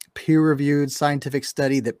peer-reviewed scientific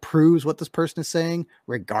study that proves what this person is saying,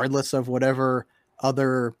 regardless of whatever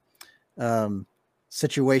other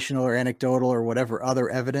situational or anecdotal or whatever other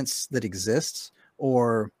evidence that exists,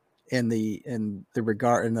 or in the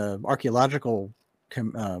archaeological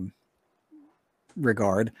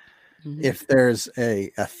regard. Mm-hmm. If there's a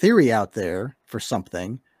theory out there for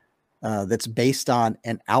something that's based on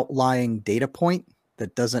an outlying data point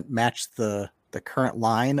that doesn't match the current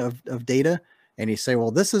line of data, and you say,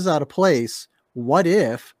 well, this is out of place, what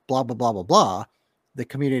if blah blah blah blah blah, the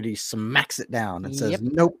community smacks it down and says,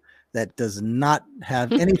 nope, that does not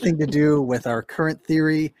have anything to do with our current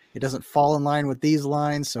theory. It doesn't fall in line with these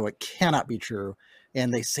lines, so it cannot be true.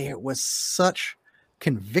 And they say it with such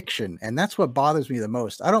conviction, and that's what bothers me the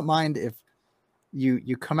most. I don't mind if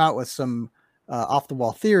you come out with some off the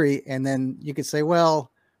wall theory, and then you could say, well,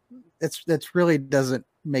 that's really doesn't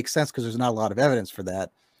make sense because there's not a lot of evidence for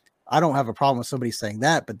that. I don't have a problem with somebody saying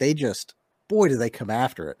that, but they just, boy, do they come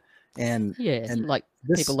after it. And like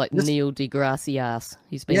people like Neil deGrasse Arse.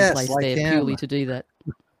 He's been placed there purely to do that.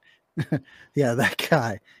 Yeah, that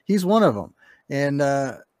guy. He's one of them. And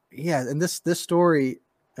and this story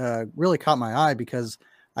really caught my eye because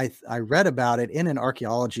I read about it in an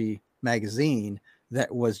archaeology magazine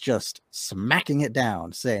that was just smacking it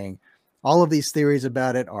down, saying all of these theories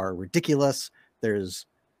about it are ridiculous. There's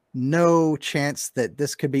no chance that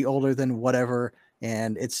this could be older than whatever,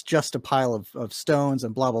 and it's just a pile of stones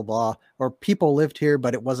and blah blah blah, or people lived here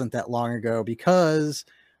but it wasn't that long ago because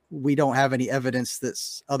we don't have any evidence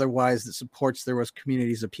that's otherwise that supports there was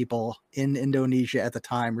communities of people in Indonesia at the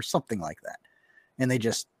time or something like that, and they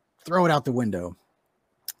just throw it out the window.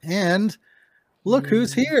 And look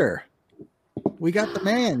who's here. We got the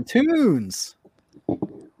man, Toons.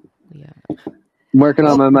 Yeah. I'm working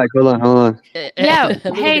on my mic. Hold on. Yeah. A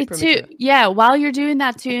little Hey, bit premature. while you're doing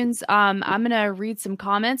that, Tunes, I'm gonna read some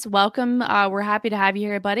comments. Welcome. We're happy to have you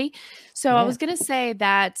here, buddy. So I Yeah. was gonna say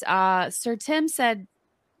that Sir Tim said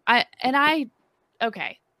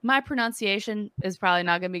okay, my pronunciation is probably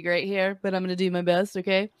not gonna be great here, but I'm gonna do my best,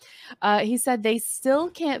 okay? He said they still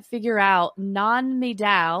can't figure out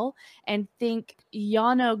non-Medal and think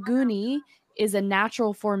Yonoguni is a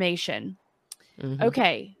natural formation. Mhm.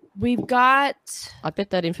 Okay, we've got I bet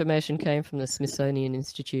that information came from the Smithsonian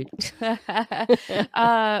Institute.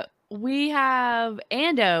 we have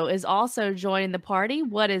Ando is also joining the party.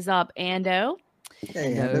 What is up, Ando?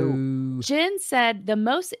 Hey, Ando. No. Jen said the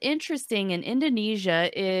most interesting in Indonesia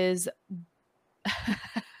is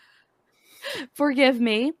forgive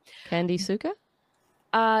me. Candy Suka?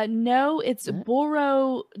 No, it's What?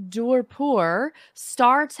 Borobudur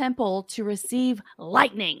Star Temple to receive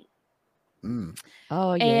lightning. Mm.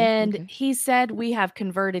 Oh, yeah. And okay. he said we have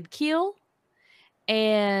converted Keel.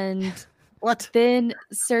 And What? then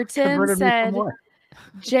Sir Tim Converted me from said what?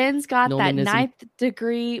 Jen's got that Normanism. 9th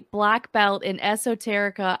degree black belt in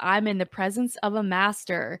esoterica. I'm in the presence of a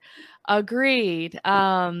master. Agreed.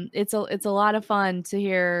 It's a lot of fun to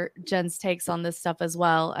hear Jen's takes on this stuff as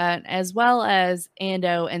well as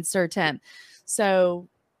Ando and Sir Tim. So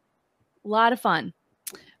a lot of fun.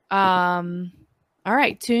 All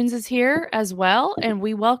right, Tunes is here as well, and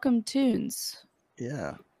we welcome Tunes.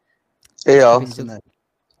 Yeah. Hey, y'all. Tunes in the-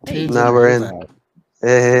 Hey. tunes Now the we're Hills in. out.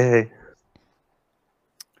 Hey.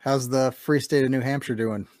 How's the free state of New Hampshire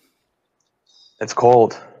doing? It's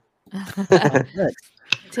cold. Good.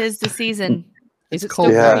 Tis the season. Is it Cold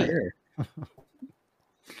still Yeah. out free? here.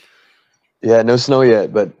 Yeah, no snow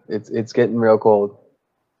yet, but it's getting real cold.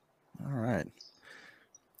 All right.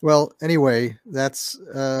 Well, anyway, that's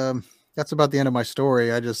about the end of my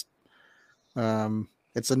story. I just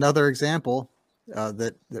it's another example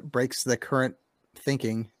that breaks the current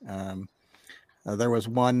thinking. There was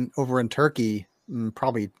one over in Turkey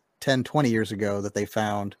probably 10, 20 years ago that they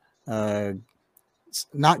found not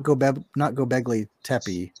Gobekli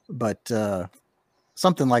Tepe, but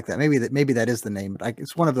something like that. Maybe that is the name.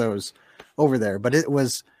 It's one of those over there. But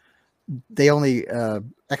they only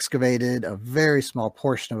excavated a very small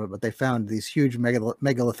portion of it, but they found these huge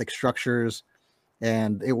megalithic structures,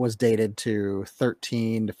 and it was dated to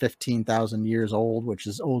 13 to 15,000 years old, which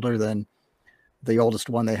is older than the oldest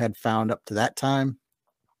one they had found up to that time.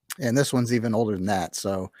 And this one's even older than that.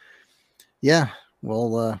 So yeah,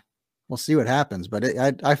 we'll see what happens. But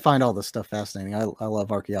I find all this stuff fascinating. I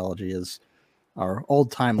love archaeology, as our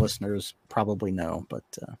old time listeners probably know. But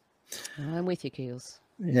I'm with you, Keels.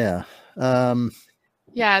 yeah.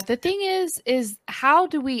 Yeah, the thing is how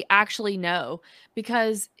do we actually know?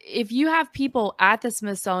 Because if you have people at the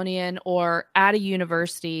Smithsonian or at a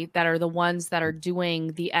university that are the ones that are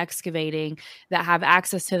doing the excavating, that have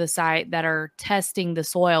access to the site, that are testing the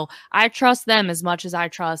soil, I trust them as much as I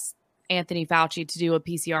trust Anthony Fauci to do a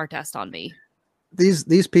PCR test on me.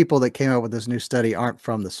 These people that came up with this new study aren't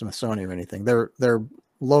from the Smithsonian or anything. They're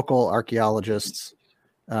local archaeologists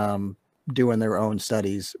doing their own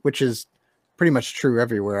studies, which is pretty much true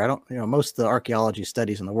everywhere. Most of the archaeology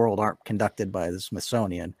studies in the world aren't conducted by the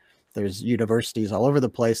Smithsonian. There's universities all over the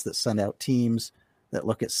place that send out teams that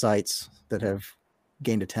look at sites that have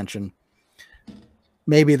gained attention.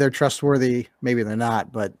 Maybe they're trustworthy, maybe they're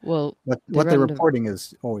not, but Well, what they're they're under- reporting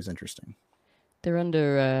is always interesting. They're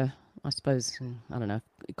under, I suppose, I don't know,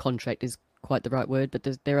 contract is quite the right word, but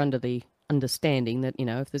they're under the understanding that,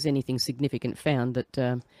 if there's anything significant found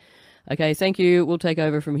that, okay, thank you, we'll take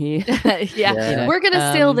over from here. Yeah. We're going to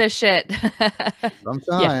steal this shit.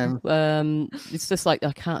 Sometime. It's just like,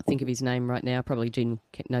 I can't think of his name right now. Probably Jean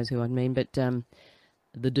knows who I mean, but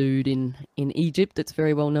the dude in Egypt that's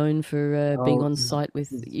very well known for being on site with,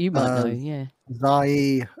 you might know, yeah.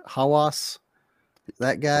 Zahi Hawass,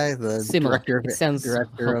 that guy, the Similar. director of It sounds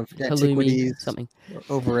antiquities something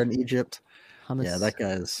over in Egypt. Hummus. Yeah, that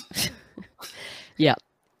guy's. Yeah,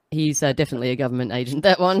 he's definitely a government agent.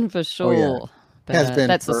 That one for sure. yeah. But, Has been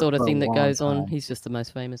that's the for- sort of for a thing that long goes on. time. He's just the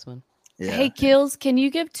most famous one. Yeah. Hey, Keels, can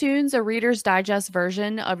you give Tunes a Reader's Digest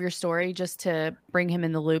version of your story just to bring him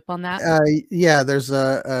in the loop on that? Yeah, there's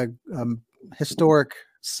a historic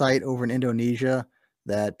site over in Indonesia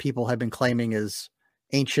that people have been claiming is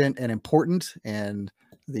ancient and important, and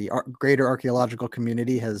the greater archaeological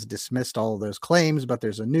community has dismissed all of those claims, but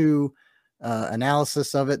there's a new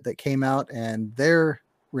analysis of it that came out, and their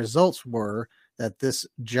results were that this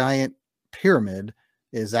giant pyramid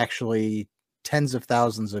is actually tens of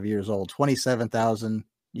thousands of years old, 27,000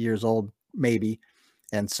 years old, maybe.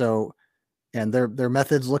 And their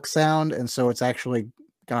methods look sound. And so it's actually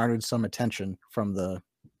garnered some attention from the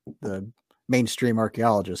mainstream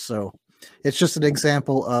archaeologists. So it's just an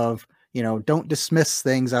example of, don't dismiss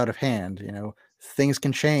things out of hand. Things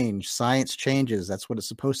can change. Science changes. That's what it's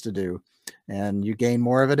supposed to do. And you gain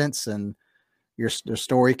more evidence, and your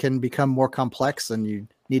story can become more complex, and you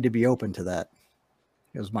need to be open to that.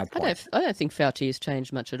 It was my point. I don't think Fauci has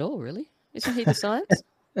changed much at all, really. Isn't he the science?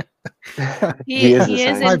 He is is the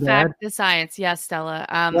in science. fact the science. Yes, Stella.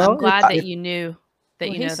 Well, I'm glad that you knew that.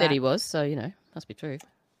 Well, you know he said that. he was, so must be true.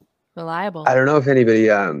 Reliable. I don't know if anybody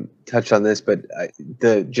touched on this, but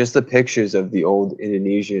the pictures of the old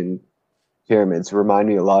Indonesian pyramids remind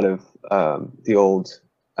me a lot of the old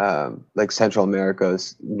like Central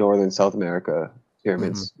America's, Northern South America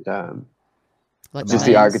pyramids. Like Just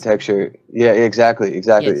the architecture. Yeah, exactly. Yes.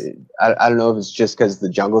 I don't know if it's just because the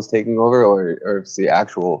jungle's taking over, or if it's the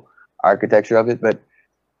actual architecture of it, but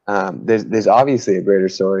there's obviously a greater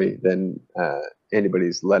story than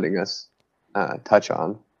anybody's letting us touch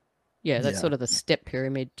on. Yeah, that's sort of the step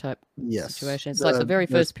pyramid type situation. It's like the very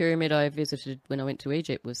first pyramid I visited when I went to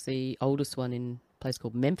Egypt was the oldest one in a place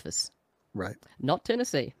called Memphis. Right. Not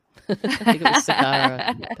Tennessee. I think it was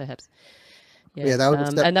Saqqara, perhaps. Yeah, that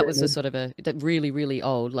was and that was a sort of really, really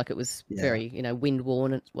old, like it was very, wind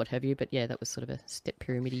worn and what have you. But yeah, that was sort of a step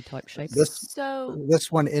pyramidy type shape. This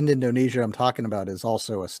one in Indonesia I'm talking about is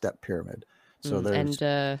also a step pyramid. So there's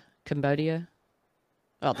and Cambodia.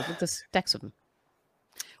 Oh, the stacks of them.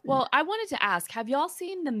 Well, I wanted to ask, have y'all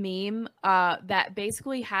seen the meme that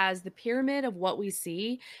basically has the pyramid of what we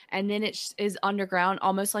see, and then it is underground,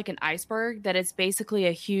 almost like an iceberg, that it's basically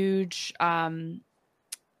a huge,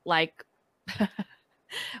 like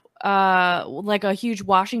a huge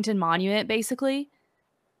Washington monument, basically?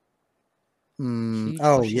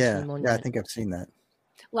 Yeah, I think I've seen that.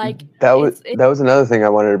 Like that was another thing I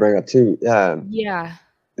wanted to bring up too. Yeah.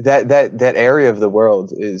 That area of the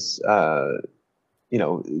world is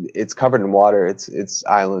it's covered in water. It's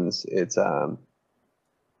islands. It's I'm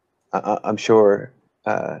sure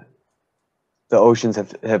the oceans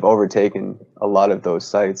have overtaken a lot of those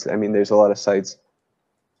sites. I mean, there's a lot of sites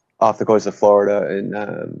off the coast of Florida,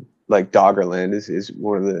 and like Doggerland is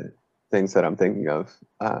one of the things that I'm thinking of.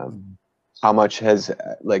 How much has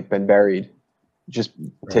been buried, just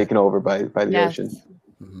taken over by the ocean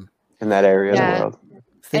in that area of the world.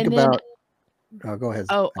 Think about. Oh, go ahead.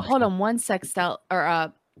 Oh, hold on one sec,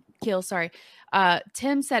 Keel, sorry.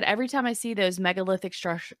 Tim said, every time I see those megalithic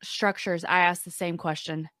structures, I ask the same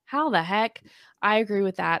question. How the heck? I agree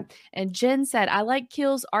with that. And Jen said, I like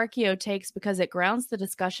Keel's archeo takes because it grounds the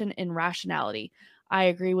discussion in rationality. I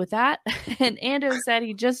agree with that. And Ando said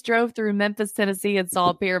he just drove through Memphis, Tennessee and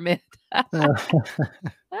saw a pyramid.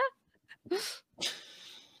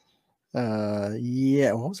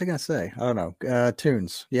 Yeah, what was I going to say? I don't know.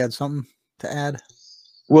 Tunes, you had something to add?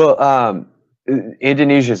 Well,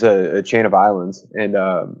 Indonesia is a chain of islands, and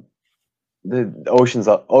the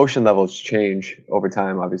ocean levels change over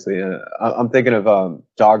time. Obviously, I'm thinking of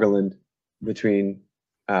Doggerland between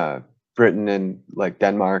Britain and like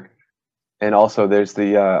Denmark, and also there's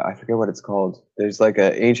the I forget what it's called. There's like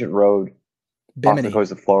an ancient road off the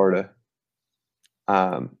coast of Florida,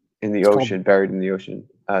 in the ocean, buried in the ocean.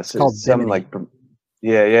 It's called something like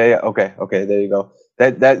yeah. Okay, there you go.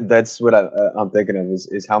 That's what I'm thinking of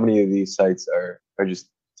is how many of these sites are just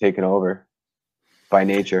taken over by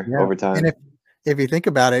nature over time. And if you think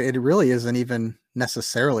about it, it really isn't even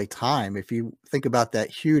necessarily time. If you think about that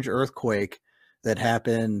huge earthquake that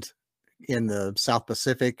happened in the South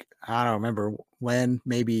Pacific, I don't remember when,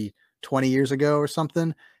 maybe 20 years ago or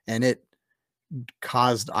something, and it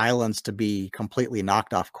caused islands to be completely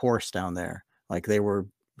knocked off course down there. Like they were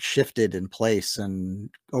shifted in place and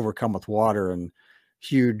overcome with water, and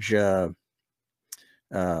huge what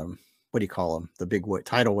do you call them, the big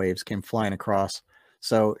tidal waves came flying across.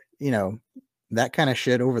 So that kind of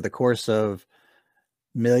shit over the course of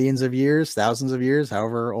millions of years, thousands of years,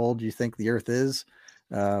 however old you think the earth is,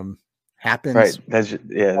 happens. Right. That's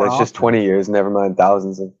just 20 years, never mind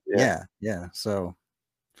thousands of yeah. So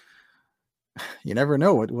you never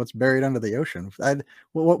know what's buried under the ocean.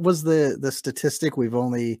 What was the statistic? We've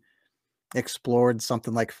only explored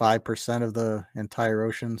something like 5% of the entire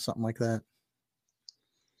ocean, something like that.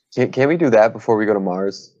 Can we do that before we go to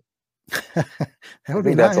Mars? That would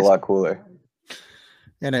be nice. That's a lot cooler.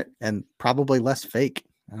 And probably less fake.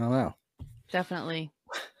 I don't know. Definitely.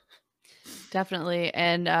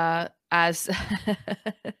 And as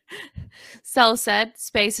Cell said,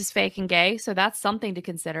 space is fake and gay, so that's something to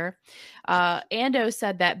consider. Ando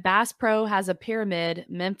said that Bass Pro has a pyramid.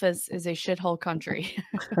 Memphis is a shithole country.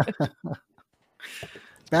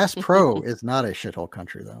 Bass Pro is not a shithole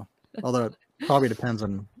country, though. Although it probably depends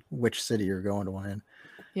on which city you're going to one in.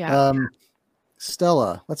 Yeah.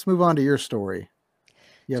 Stella, let's move on to your story.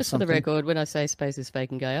 You have Just for the something? record, when I say space is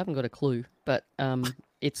fake and gay, I haven't got a clue. But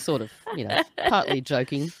it's sort of, partly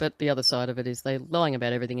joking. But the other side of it is they're lying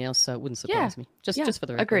about everything else, so it wouldn't surprise me. Just for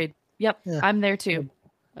the record. Agreed. Yep. Yeah. I'm there too.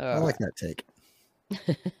 I like that take.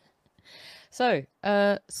 So,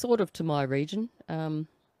 sort of to my region.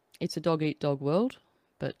 It's a dog-eat-dog world,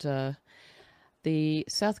 but the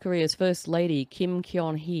South Korea's First Lady, Kim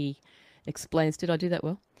Kyon-hee, explains, did I do that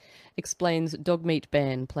well? Explains dog meat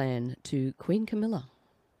ban plan to Queen Camilla.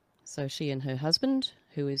 So she and her husband,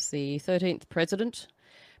 who is the 13th President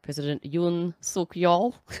Yoon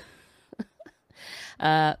Suk-yeol,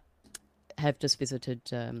 have just visited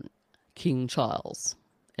King Charles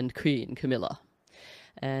and Queen Camilla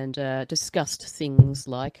and discussed things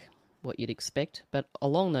like what you'd expect. But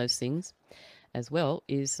along those things as well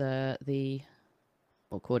is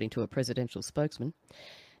according to a presidential spokesman,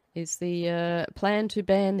 is the plan to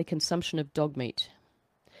ban the consumption of dog meat.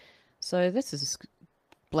 So this is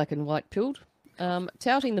black and white pilled,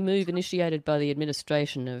 touting the move initiated by the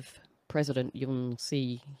administration of President Yoon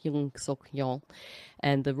Suk-yeol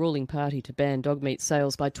and the ruling party to ban dog meat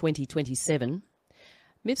sales by 2027.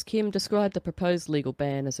 Ms. Kim described the proposed legal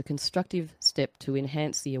ban as a constructive step to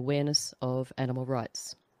enhance the awareness of animal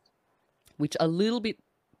rights, which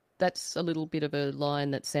that's a little bit of a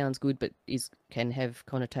line that sounds good but can have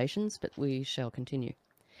connotations, but we shall continue.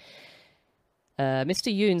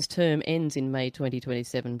 Mr. Yoon's term ends in May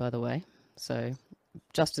 2027, by the way, so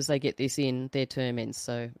just as they get this in, their term ends,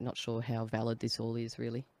 so not sure how valid this all is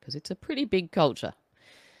really, because it's a pretty big culture.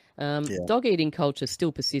 Dog-eating culture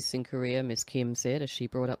still persists in Korea, Ms. Kim said, as she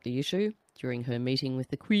brought up the issue during her meeting with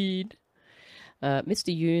the Queen.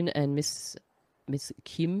 Mr. Yoon and Miss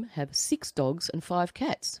Kim have 6 dogs and 5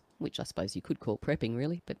 cats, which I suppose you could call prepping,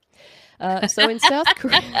 really. But so in South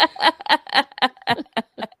Korea,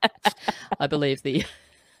 I believe the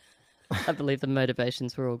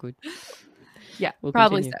motivations were all good. Yeah, We'll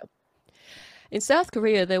probably continue. so. In South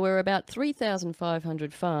Korea, there were about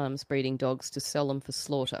 3,500 farms breeding dogs to sell them for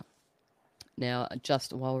slaughter. Now,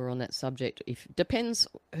 just while we're on that subject, depends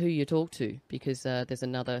who you talk to, because there's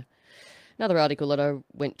another article that I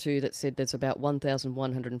went to that said there's about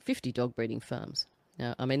 1,150 dog breeding farms.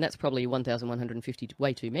 Now, I mean, that's probably 1,150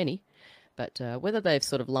 way too many, but whether they've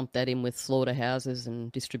sort of lumped that in with slaughterhouses and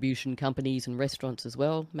distribution companies and restaurants as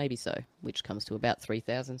well, maybe so, which comes to about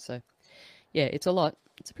 3,000. So, yeah, it's a lot.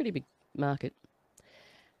 It's a pretty big market.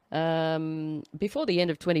 Before the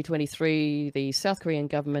end of 2023, the South Korean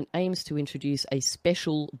government aims to introduce a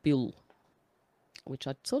special bill, which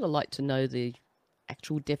I'd sort of like to know the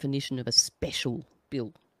actual definition of a special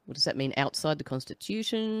bill. What does that mean? Outside the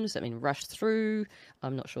Constitution? Does that mean rushed through?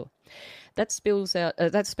 I'm not sure. That spells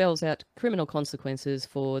out criminal consequences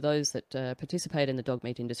for those that participate in the dog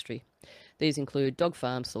meat industry. These include dog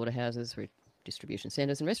farms, slaughterhouses, distribution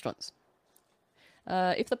centres and restaurants.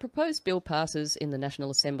 If the proposed bill passes in the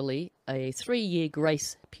National Assembly, a 3-year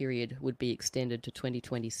grace period would be extended to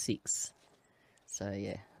 2026. So,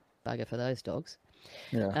 yeah, bugger for those dogs.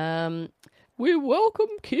 Yeah. We welcome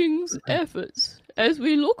King's efforts as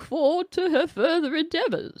we look forward to her further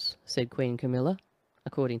endeavours, said Queen Camilla,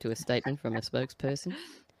 according to a statement from a spokesperson.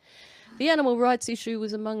 The animal rights issue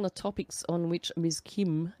was among the topics on which Ms.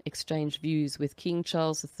 Kim exchanged views with King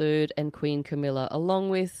Charles III and Queen Camilla,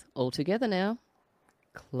 along with, all together now,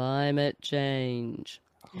 climate change.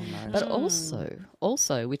 Oh, nice. But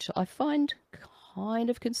also, which I find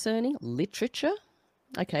kind of concerning, literature.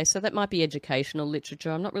 Okay, so that might be educational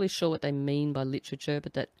literature. I'm not really sure what they mean by literature,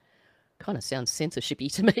 but that kind of sounds censorship-y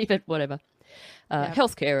to me, but whatever.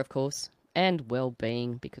 Healthcare, of course, and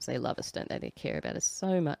well-being, because they love us, don't they? They care about us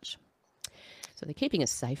so much. So they're keeping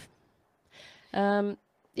us safe. That's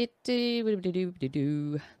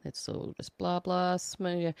all just blah, blah.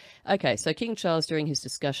 Okay, so King Charles, during his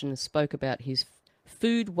discussion, spoke about his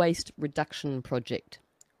food waste reduction project,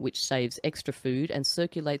 which saves extra food and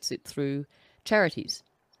circulates it through charities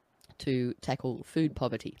to tackle food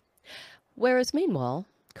poverty. Whereas, meanwhile,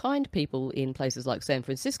 kind people in places like San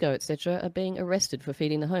Francisco, etc., are being arrested for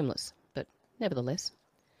feeding the homeless. But nevertheless...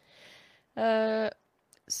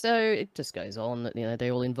 So it just goes on that, they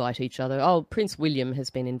all invite each other. Oh, Prince William has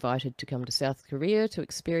been invited to come to South Korea to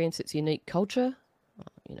experience its unique culture.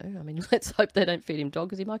 Let's hope they don't feed him dog,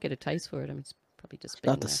 because he might get a taste for it. It's probably just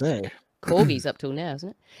been About to say. corgis up till now, isn't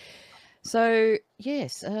it? So,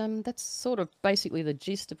 yes, that's sort of basically the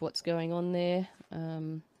gist of what's going on there.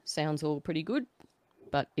 Sounds all pretty good.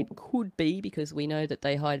 but it could be because we know that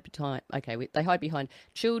they hide behind. They hide behind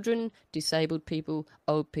children, disabled people,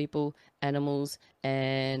 old people, animals,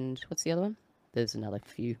 and what's the other one? There's another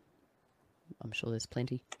few. I'm sure there's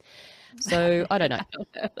plenty. So I don't know.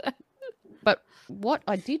 But what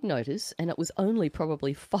I did notice, and it was only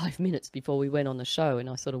probably 5 minutes before we went on the show, and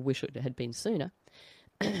I sort of wish it had been sooner.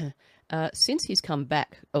 Since he's come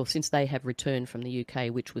back, since they have returned from the UK,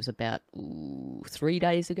 which was about 4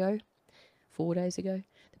 days ago,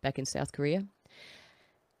 back in South Korea,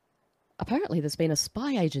 apparently there's been a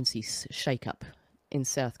spy agency shake-up in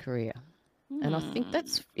South Korea. And I think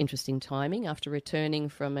that's interesting timing after returning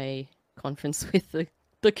from a conference with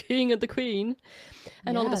the king and the queen.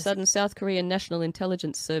 And all of a sudden, South Korean National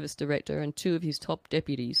Intelligence Service Director and 2 of his top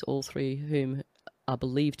deputies, all 3 whom are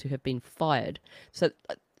believed to have been fired. So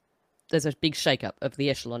there's a big shake-up of the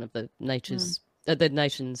echelon of the nation's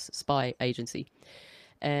spy agency.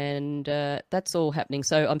 And that's all happening.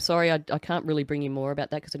 So I'm sorry, I can't really bring you more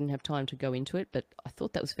about that because I didn't have time to go into it, but I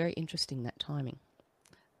thought that was very interesting, that timing.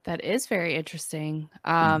 That is very interesting.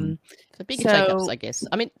 So big shake-ups, I guess.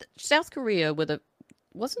 I mean, South Korea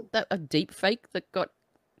wasn't that a deep fake that got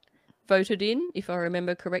voted in, if I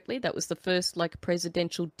remember correctly? That was the first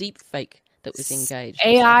presidential deep fake that was engaged.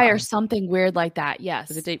 AI or something weird like that. Yes.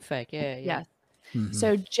 It was a deep fake. Yeah. Yes. Mm-hmm.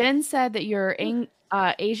 So Jen said that your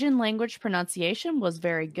Asian language pronunciation was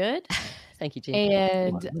very good. Thank you, Jen.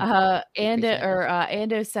 And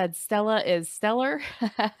Ando said Stella is stellar.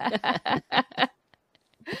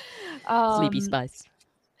 Sleepy Spice.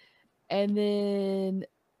 And then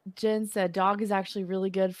Jen said dog is actually really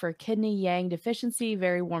good for kidney yang deficiency.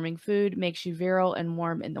 Very warming food, makes you virile and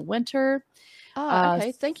warm in the winter. Oh,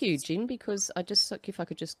 okay. Thank you, Jen, because if I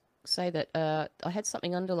could just say that I had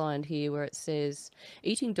something underlined here where it says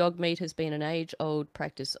eating dog meat has been an age-old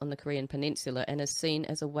practice on the Korean peninsula and is seen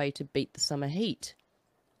as a way to beat the summer heat.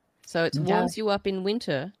 So it warms you up in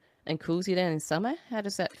winter and cools you down in summer. How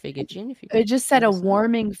does that figure, Jen? It just said a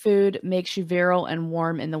warming food makes you virile and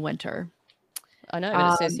warm in the winter. I know,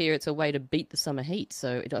 but it says here it's a way to beat the summer heat,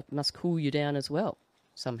 so it must cool you down as well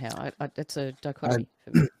somehow. That's a dichotomy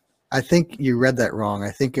for me. I think you read that wrong.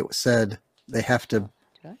 I think it said they have to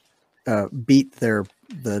beat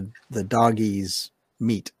the doggies'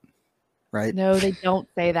 meat, right? No, they don't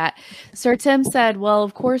say that. Sir Tim said, well,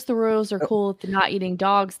 of course the rules are cool with not eating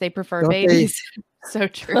dogs. They prefer babies. So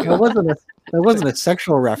true. That wasn't a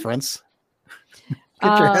sexual reference.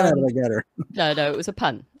 Get your head out of the gutter. No, it was a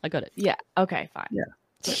pun. I got it. Yeah. Okay, fine. Yeah.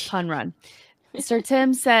 Pun run. Sir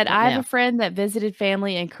Tim said, I have a friend that visited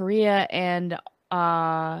family in Korea and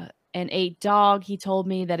ate dog. He told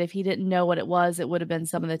me that if he didn't know what it was, it would have been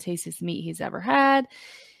some of the tastiest meat he's ever had.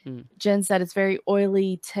 Jen said it's very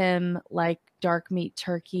oily. Tim, like dark meat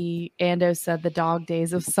turkey. Ando said the dog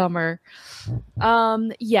days of summer.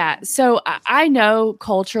 So I know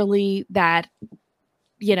culturally that,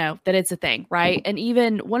 that it's a thing, right? And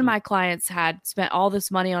even one of my clients had spent all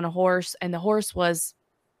this money on a horse and the horse was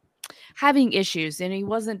having issues and he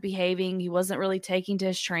wasn't behaving. He wasn't really taking to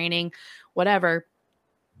his training, whatever.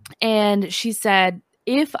 And she said,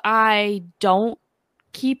 if I don't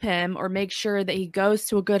keep him or make sure that he goes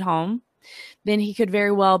to a good home, then he could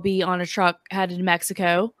very well be on a truck headed to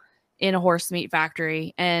Mexico in a horse meat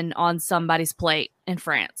factory and on somebody's plate in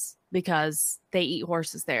France because they eat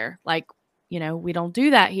horses there. We don't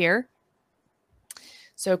do that here.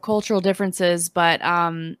 So cultural differences, but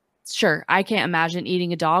sure, I can't imagine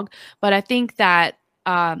eating a dog. But I think that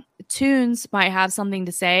Toons might have something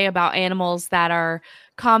to say about animals that are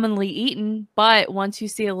commonly eaten, but once you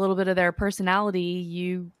see a little bit of their personality,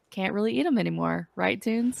 you can't really eat them anymore, right,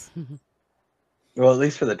 Toons? Well, at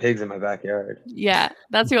least for the pigs in my backyard. Yeah,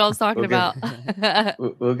 that's who I was talking about.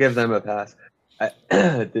 We'll give them a pass.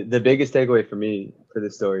 The biggest takeaway for me for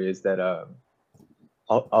this story is that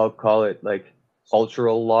I'll call it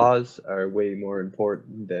cultural laws are way more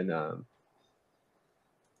important than I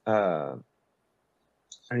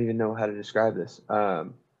don't even know how to describe this.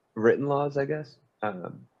 Written laws, I guess.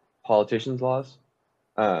 Politicians' laws.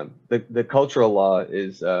 The cultural law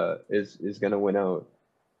is going to win out.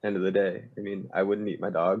 End of the day. I mean, I wouldn't eat my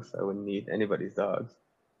dogs. I wouldn't eat anybody's dogs.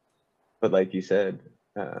 But like you said,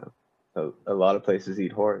 a lot of places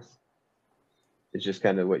eat horse. It's just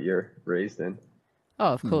kind of what you're raised in.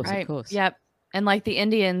 Oh, of course, right. Of course. Yep. And like the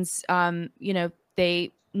Indians,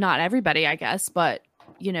 they, not everybody, I guess, but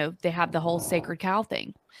they have the whole sacred cow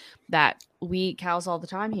thing that we eat cows all the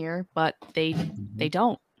time here, but they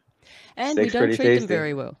don't. And we don't treat them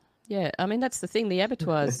very well. Yeah, I mean, that's the thing. The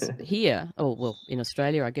abattoirs here, in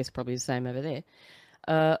Australia, I guess probably the same over there.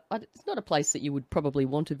 It's not a place that you would probably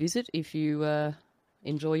want to visit if you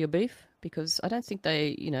enjoy your beef. because I don't think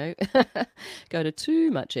they, go to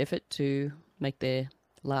too much effort to make their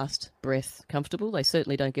last breath comfortable. They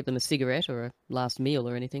certainly don't give them a cigarette or a last meal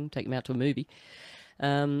or anything, take them out to a movie.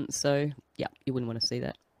 So, yeah, you wouldn't want to see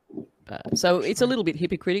that. So it's a little bit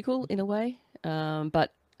hypocritical in a way.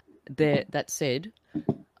 But that said,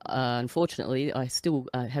 unfortunately, I still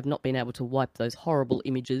have not been able to wipe those horrible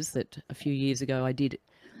images that a few years ago I did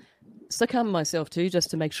succumb myself to,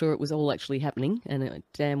 just to make sure it was all actually happening, and it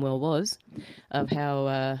damn well was, of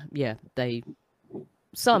how,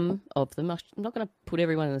 some of them, I'm not going to put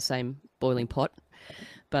everyone in the same boiling pot,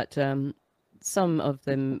 but some of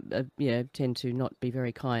them, tend to not be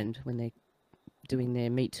very kind when they're doing their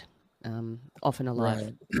meat, often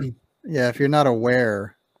alive. Right. Yeah, if you're not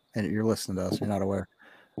aware, and you're listening to us, you're not aware.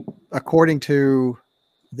 According to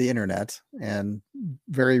the internet and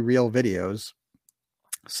very real videos,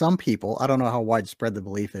 some people, I don't know how widespread the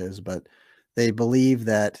belief is, but they believe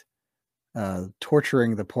that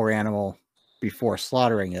torturing the poor animal before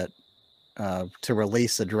slaughtering it to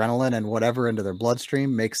release adrenaline and whatever into their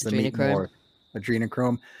bloodstream makes the meat more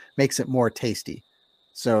adrenochrome, makes it more tasty.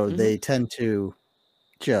 So they tend to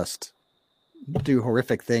just do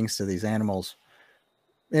horrific things to these animals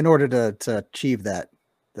in order to achieve that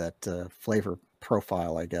flavor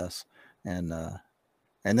profile, I guess, and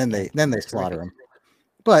then they slaughter them.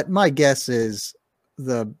 But my guess is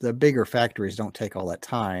the bigger factories don't take all that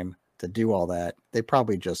time to do all that. They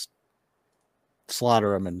probably just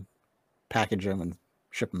slaughter them and package them and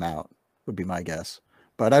ship them out, would be my guess.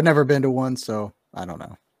 But I've never been to one, so I don't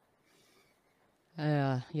know.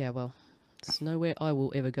 Well, it's nowhere I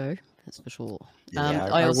will ever go, that's for sure. Yeah,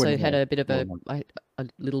 I also had a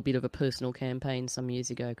little bit of a personal campaign some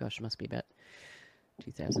years ago. Gosh, it must be about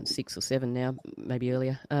 2006 or 7 now, maybe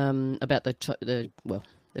earlier. About the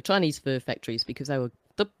Chinese fur factories, because they were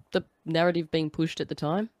the narrative being pushed at the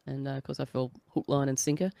time, and of course I fell hook, line, and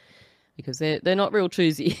sinker, because they're not real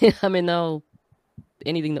choosy. I mean, they'll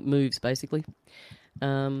anything that moves basically.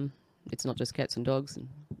 It's not just cats and dogs and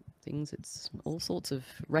things. It's all sorts of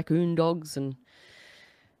raccoon dogs and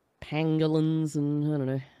pangolins, and I don't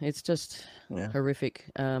know. It's just horrific.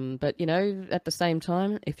 But at the same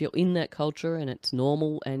time, if you're in that culture and it's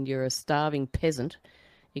normal and you're a starving peasant,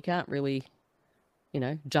 you can't really,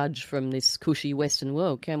 judge from this cushy Western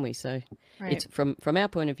world, can we? So it's from our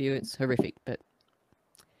point of view, it's horrific. But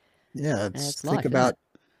it's life, think about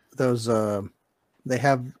those. They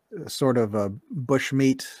have sort of a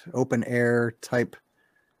bushmeat, open air type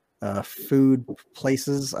food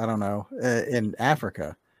places. I don't know, in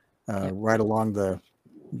Africa, right along the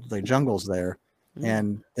jungles there.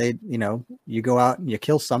 And they, you go out and you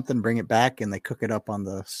kill something, bring it back, and they cook it up on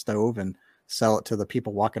the stove and sell it to the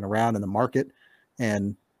people walking around in the market.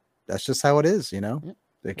 And that's just how it is,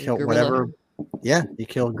 They kill whatever. Yeah, you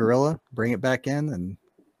kill a gorilla, bring it back in, and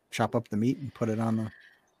chop up the meat and put it on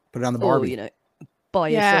the barbie. Buy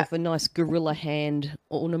yourself a nice gorilla hand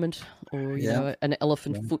ornament, or an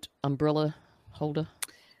elephant foot umbrella holder.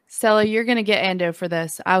 Stella, you're going to get Ando for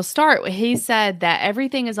this. I'll start. He said that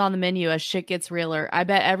everything is on the menu as shit gets realer. I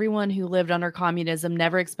bet everyone who lived under communism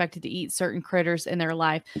never expected to eat certain critters in their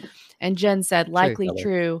life. And Jen said, likely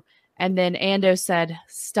true. And then Ando said,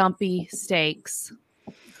 stumpy steaks.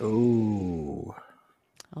 Ooh.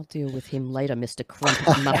 I'll deal with him later, Mr.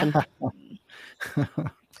 Crumpet Muffin.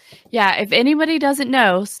 Yeah, if anybody doesn't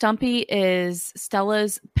know, Stumpy is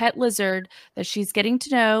Stella's pet lizard that she's getting to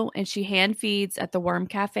know, and she hand feeds at the Worm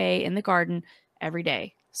Cafe in the garden every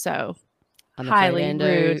day. So, highly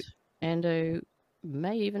rude. Ando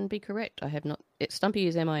may even be correct. I have not. Stumpy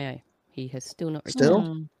is MIA. He has still not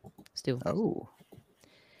returned. Still. Oh,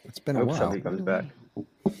 it's been a while. Stumpy comes back.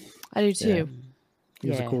 I do too.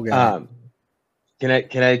 He's a cool guy.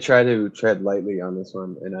 Can I try to tread lightly on this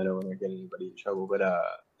one? And I don't want to get anybody in trouble, but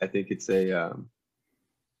I think it's a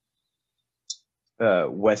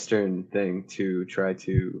Western thing to try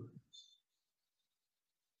to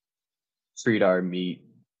treat our meat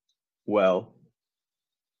well.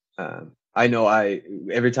 I know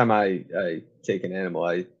every time I take an animal,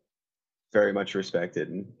 I very much respect it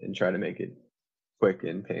and try to make it quick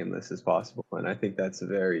and painless as possible. And I think that's a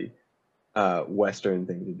very Western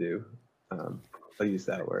thing to do. I'll use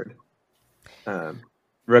that word.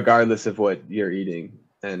 Regardless of what you're eating.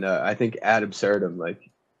 And I think ad absurdum,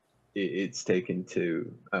 like it's taken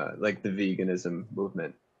to like the veganism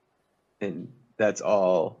movement. And that's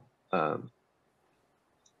all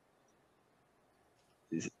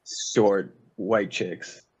short white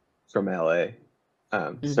chicks from LA.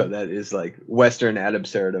 So that is like Western ad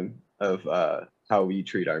absurdum of how we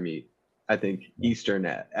treat our meat. I think Eastern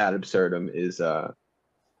ad absurdum is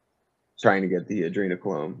trying to get the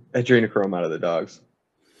adrenochrome out of the dogs.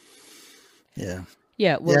 Yeah.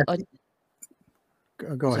 Yeah. Well, Yeah.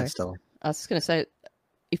 Go Sorry. ahead, Stella. I was going to say,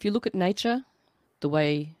 if you look at nature, the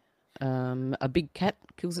way a big cat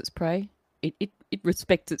kills its prey, it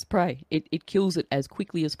respects its prey. It kills it as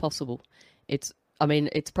quickly as possible. It's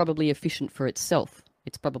probably efficient for itself.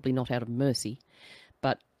 It's probably not out of mercy,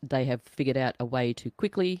 but they have figured out a way to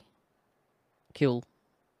quickly kill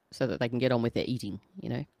so that they can get on with their eating, you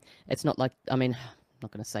know. It's not like, I'm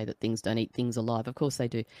not going to say that things don't eat things alive. Of course they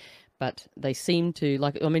do. But they seem to,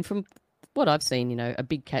 from what I've seen, you know, a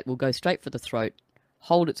big cat will go straight for the throat,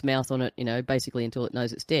 hold its mouth on it, you know, basically until it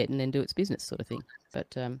knows it's dead, and then do its business sort of thing.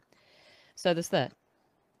 But so there's that.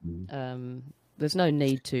 There's no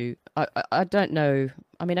need to, I don't know,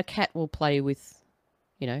 a cat will play with,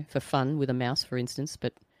 you know, for fun with a mouse, for instance,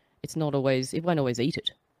 but it won't always eat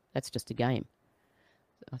it. That's just a game.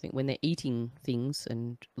 I think when they're eating things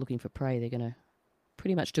and looking for prey, they're going to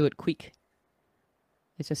pretty much do it quick.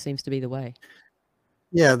 It just seems to be the way.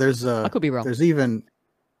 Yeah, I could be wrong.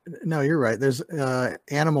 No, you're right. There's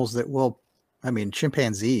animals that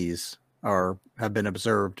chimpanzees have been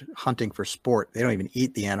observed hunting for sport. They don't even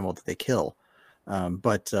eat the animal that they kill.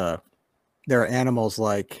 But there are animals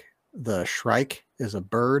like the shrike is a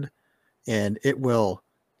bird, and it will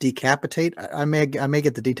decapitate. I may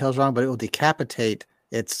get the details wrong, but it will decapitate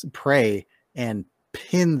its prey and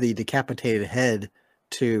pin the decapitated head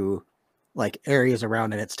to like areas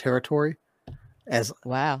around in its territory as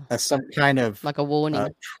some kind of like a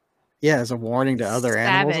warning. As a warning to other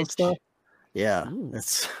animals and stuff. Yeah, Ooh.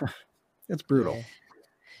 it's brutal. Yeah.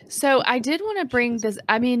 So I did want to bring this,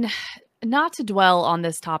 not to dwell on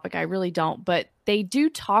this topic, I really don't, but they do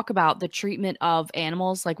talk about the treatment of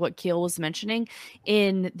animals, like what Keel was mentioning,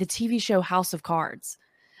 in the TV show House of Cards.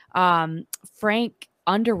 Frank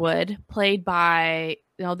Underwood, played by,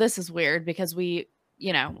 this is weird because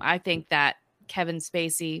I think that Kevin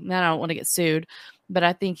Spacey, I don't want to get sued, but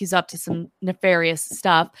I think he's up to some nefarious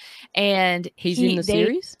stuff. And he's in the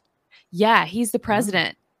series? Yeah, he's the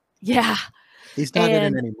president. Oh. Yeah. He's not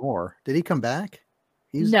in it anymore. Did he come back?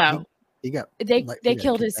 No. They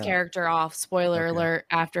killed his character off, spoiler alert,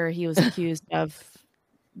 after he was accused of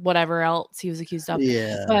whatever else he was accused of.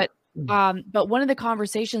 Yeah. But one of the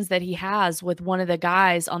conversations that he has with one of the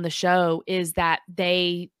guys on the show is that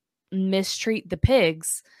they mistreat the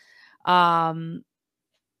pigs ahead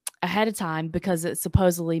of time because it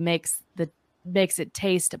supposedly makes it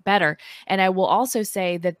taste better. And I will also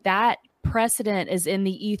say that precedent is in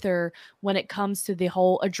the ether when it comes to the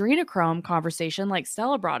whole adrenochrome conversation, like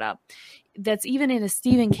Stella brought up. That's even in a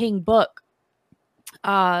Stephen King book,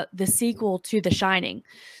 the sequel to The Shining.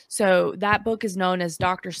 So that book is known as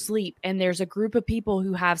Dr. Sleep, and there's a group of people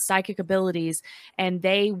who have psychic abilities, and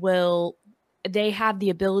they have the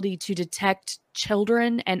ability to detect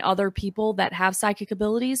children and other people that have psychic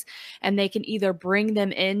abilities, and they can either bring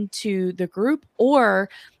them into the group or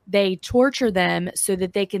they torture them so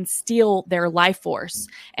that they can steal their life force.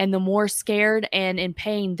 And the more scared and in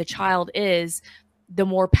pain the child is, the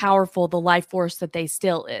more powerful the life force that they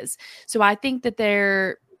steal is. So I think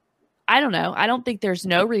that I don't know. I don't think there's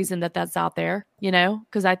no reason that that's out there,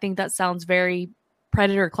 because I think that sounds very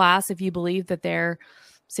predator class if you believe that they're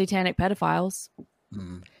satanic pedophiles.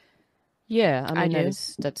 Yeah, I do.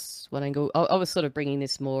 That's one angle. I was sort of bringing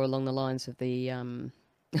this more along the lines of the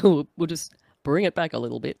we'll just bring it back a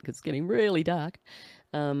little bit because it's getting really dark.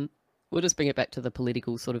 We'll just bring it back to the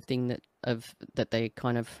political sort of thing that they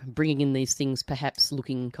kind of bringing in these things, perhaps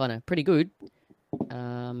looking kind of pretty good,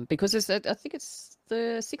 because I think it's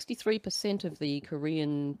the 63% of the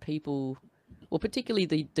Korean people, or particularly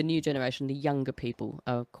the new generation, the younger people,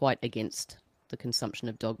 are quite against the consumption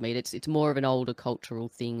of dog meat. It's more of an older cultural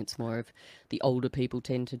thing. It's more of the older people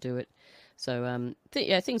tend to do it. So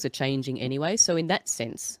things are changing anyway. So in that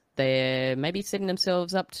sense, they're maybe setting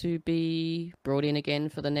themselves up to be brought in again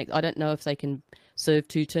for the next. I don't know if they can serve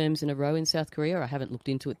 2 terms in a row in South Korea. I haven't looked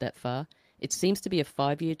into it that far. It seems to be a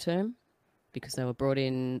 5-year term because they were brought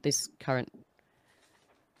in. This current,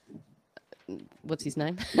 what's his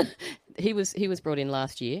name? He was brought in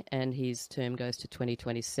last year, and his term goes to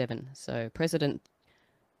 2027. So President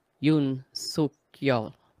Yoon Suk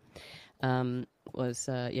Yeol was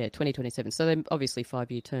 2027. So they're obviously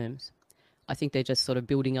 5-year terms. I think they're just sort of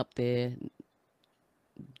building up their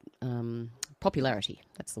popularity.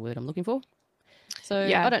 That's the word I'm looking for. So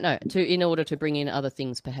I don't know. In order to bring in other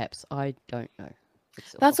things, perhaps. I don't know.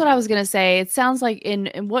 That's what I was going to say. It sounds like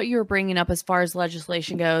in what you're bringing up as far as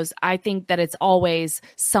legislation goes, I think that it's always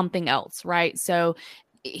something else, right? So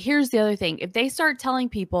here's the other thing. If they start telling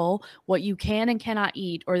people what you can and cannot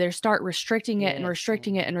eat, or they start restricting it and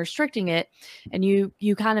restricting it and restricting it, and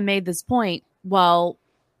you kind of made this point, well,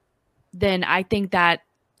 then I think that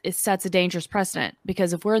it sets a dangerous precedent,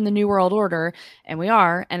 because if we're in the New World Order, and we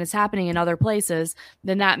are, and it's happening in other places,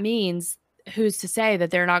 then that means who's to say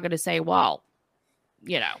that they're not going to say, well,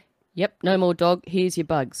 you know. Yep, no more dog. Here's your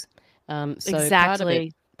bugs. So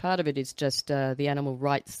Exactly. Part of it is just the animal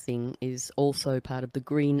rights thing is also part of the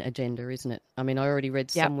green agenda, isn't it? I mean, I already read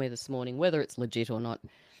somewhere this morning, whether it's legit or not,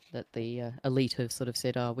 that the elite have sort of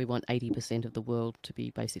said, oh, we want 80% of the world to be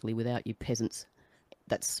basically without you peasants.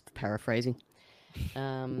 That's paraphrasing.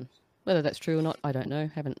 Whether that's true or not, I don't know.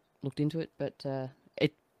 Haven't looked into it, but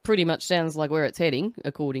it pretty much sounds like where it's heading,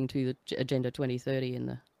 according to the Agenda 2030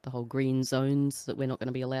 and the whole green zones that we're not going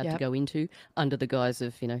to be allowed to go into under the guise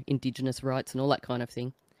of, Indigenous rights and all that kind of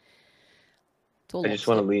thing. I just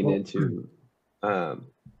want to lean into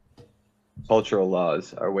cultural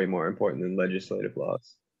laws are way more important than legislative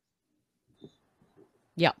laws.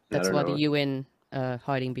 Yeah, that's why the UN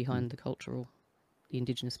hiding behind the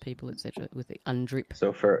Indigenous people, etc., with the UNDRIP.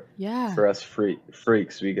 So for us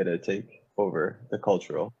freaks, we got to take over the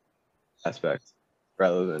cultural aspect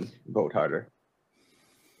rather than vote harder.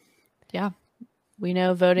 Yeah, we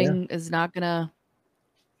know voting is not gonna.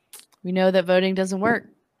 We know that voting doesn't work.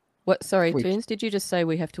 What? Sorry, Toons, did you just say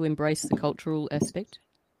we have to embrace the cultural aspect?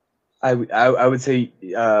 I would say,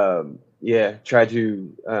 try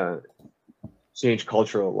to change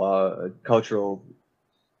cultural law, cultural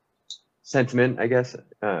sentiment, I guess,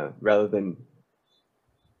 rather than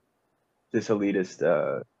this elitist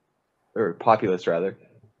or populist, rather.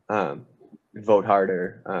 Vote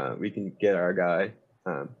harder. We can get our guy.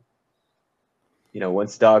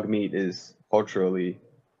 Once dog meat is culturally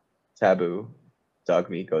taboo, dog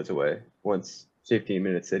meat goes away. Once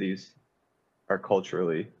 15-minute cities are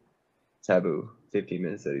culturally taboo,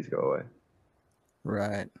 15-minute cities go away.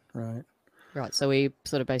 Right. So we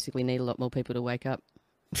sort of basically need a lot more people to wake up.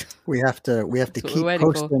 We have to keep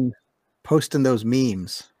posting those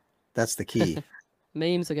memes. That's the key.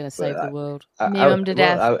 Memes are going to save the world. Meme them to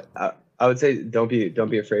death. I would say don't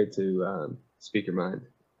be afraid to speak your mind.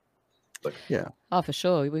 Yeah. Oh, for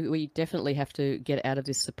sure. We definitely have to get out of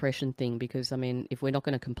this suppression thing, because, I mean, if we're not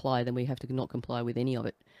going to comply, then we have to not comply with any of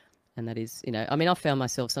it. And that is, I mean, I found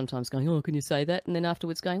myself sometimes going, oh, can you say that? And then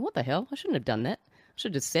afterwards going, what the hell? I shouldn't have done that. I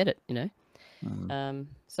should have just said it,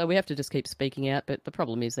 So we have to just keep speaking out. But the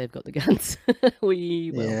problem is they've got the guns. They've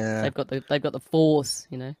got the force,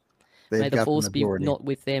 May the force be not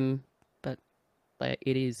with them, but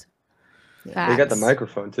it is. Yeah. They got the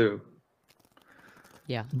microphone too.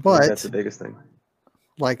 Yeah, but that's the biggest thing.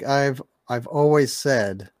 Like I've always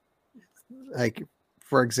said, like,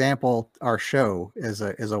 for example, our show is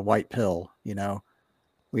a white pill. We all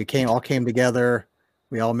came together.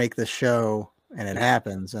 We all make this show, and it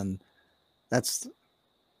happens, and this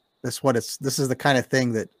is the kind of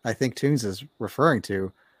thing that I think Toons is referring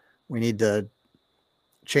to. We need to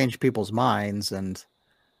change people's minds and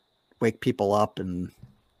wake people up, and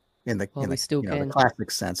in the the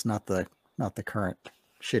classic sense, not the current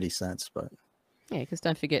shitty sense, but yeah, because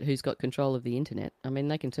don't forget who's got control of the internet. I mean,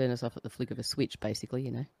 they can turn us off at the flick of a switch,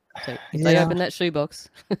 basically. So if they open that shoebox,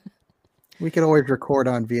 we could always record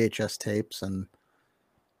on VHS tapes and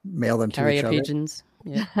mail them to each other. Pigeons,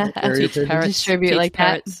 yeah, distribute like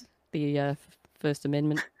parrots. The First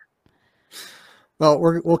Amendment. Well,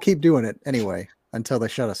 we'll keep doing it anyway until they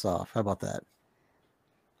shut us off. How about that?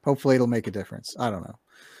 Hopefully, it'll make a difference. I don't know.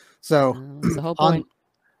 So that's the whole point.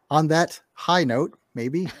 On that high note,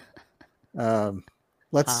 maybe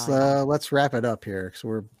let's wrap it up here, because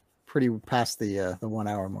we're pretty past the 1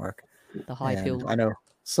 hour mark. The high pill. I know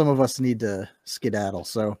some of us need to skedaddle.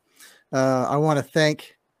 So I want to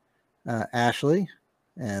thank Ashley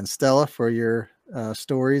and Stella for your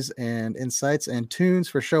stories and insights, and Toons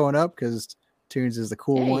for showing up, because Toons is the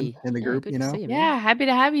cool one in the group. Yeah, happy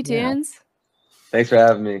to have you, Toons. Thanks for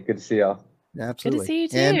having me. Good to see y'all. Yeah, absolutely. Good to see you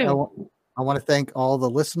too. And I want to thank all the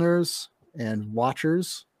listeners and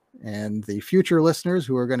watchers and the future listeners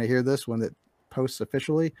who are going to hear this when it posts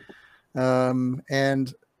officially.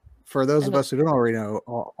 And for those of us who don't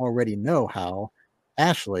already know how,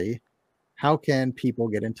 Ashley, how can people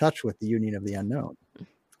get in touch with the Union of the Unknown?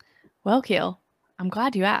 Well, Keel, I'm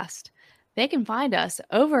glad you asked. They can find us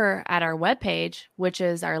over at our webpage, which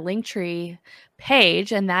is our Linktree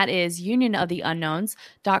page, and that is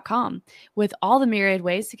unionoftheunknowns.com, with all the myriad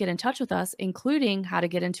ways to get in touch with us, including how to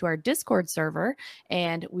get into our Discord server,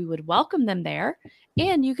 and we would welcome them there.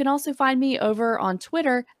 And you can also find me over on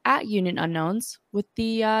Twitter at Union Unknowns with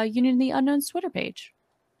the Union of the Unknowns Twitter page.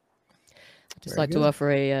 Just Very like good. to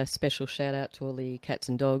offer a special shout out to all the cats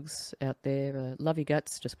and dogs out there. Love your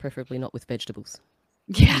guts, just preferably not with vegetables.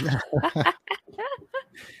 Yeah.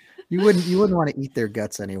 You wouldn't want to eat their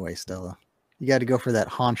guts anyway, Stella. You got to go for that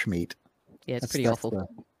haunch meat. Yeah, it's pretty awful.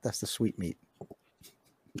 That's the sweet meat.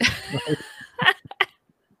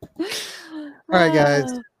 All right, guys.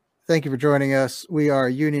 Thank you for joining us. We are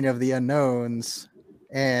Union of the Unknowns,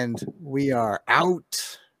 and we are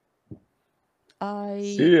out.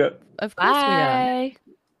 See ya. Of course we are. Bye.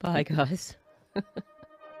 Bye, guys.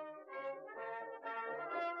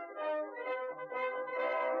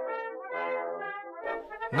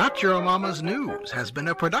 Not Your Mama's News has been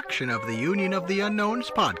a production of the Union of the Unknowns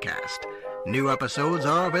podcast. New episodes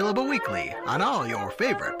are available weekly on all your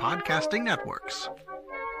favorite podcasting networks.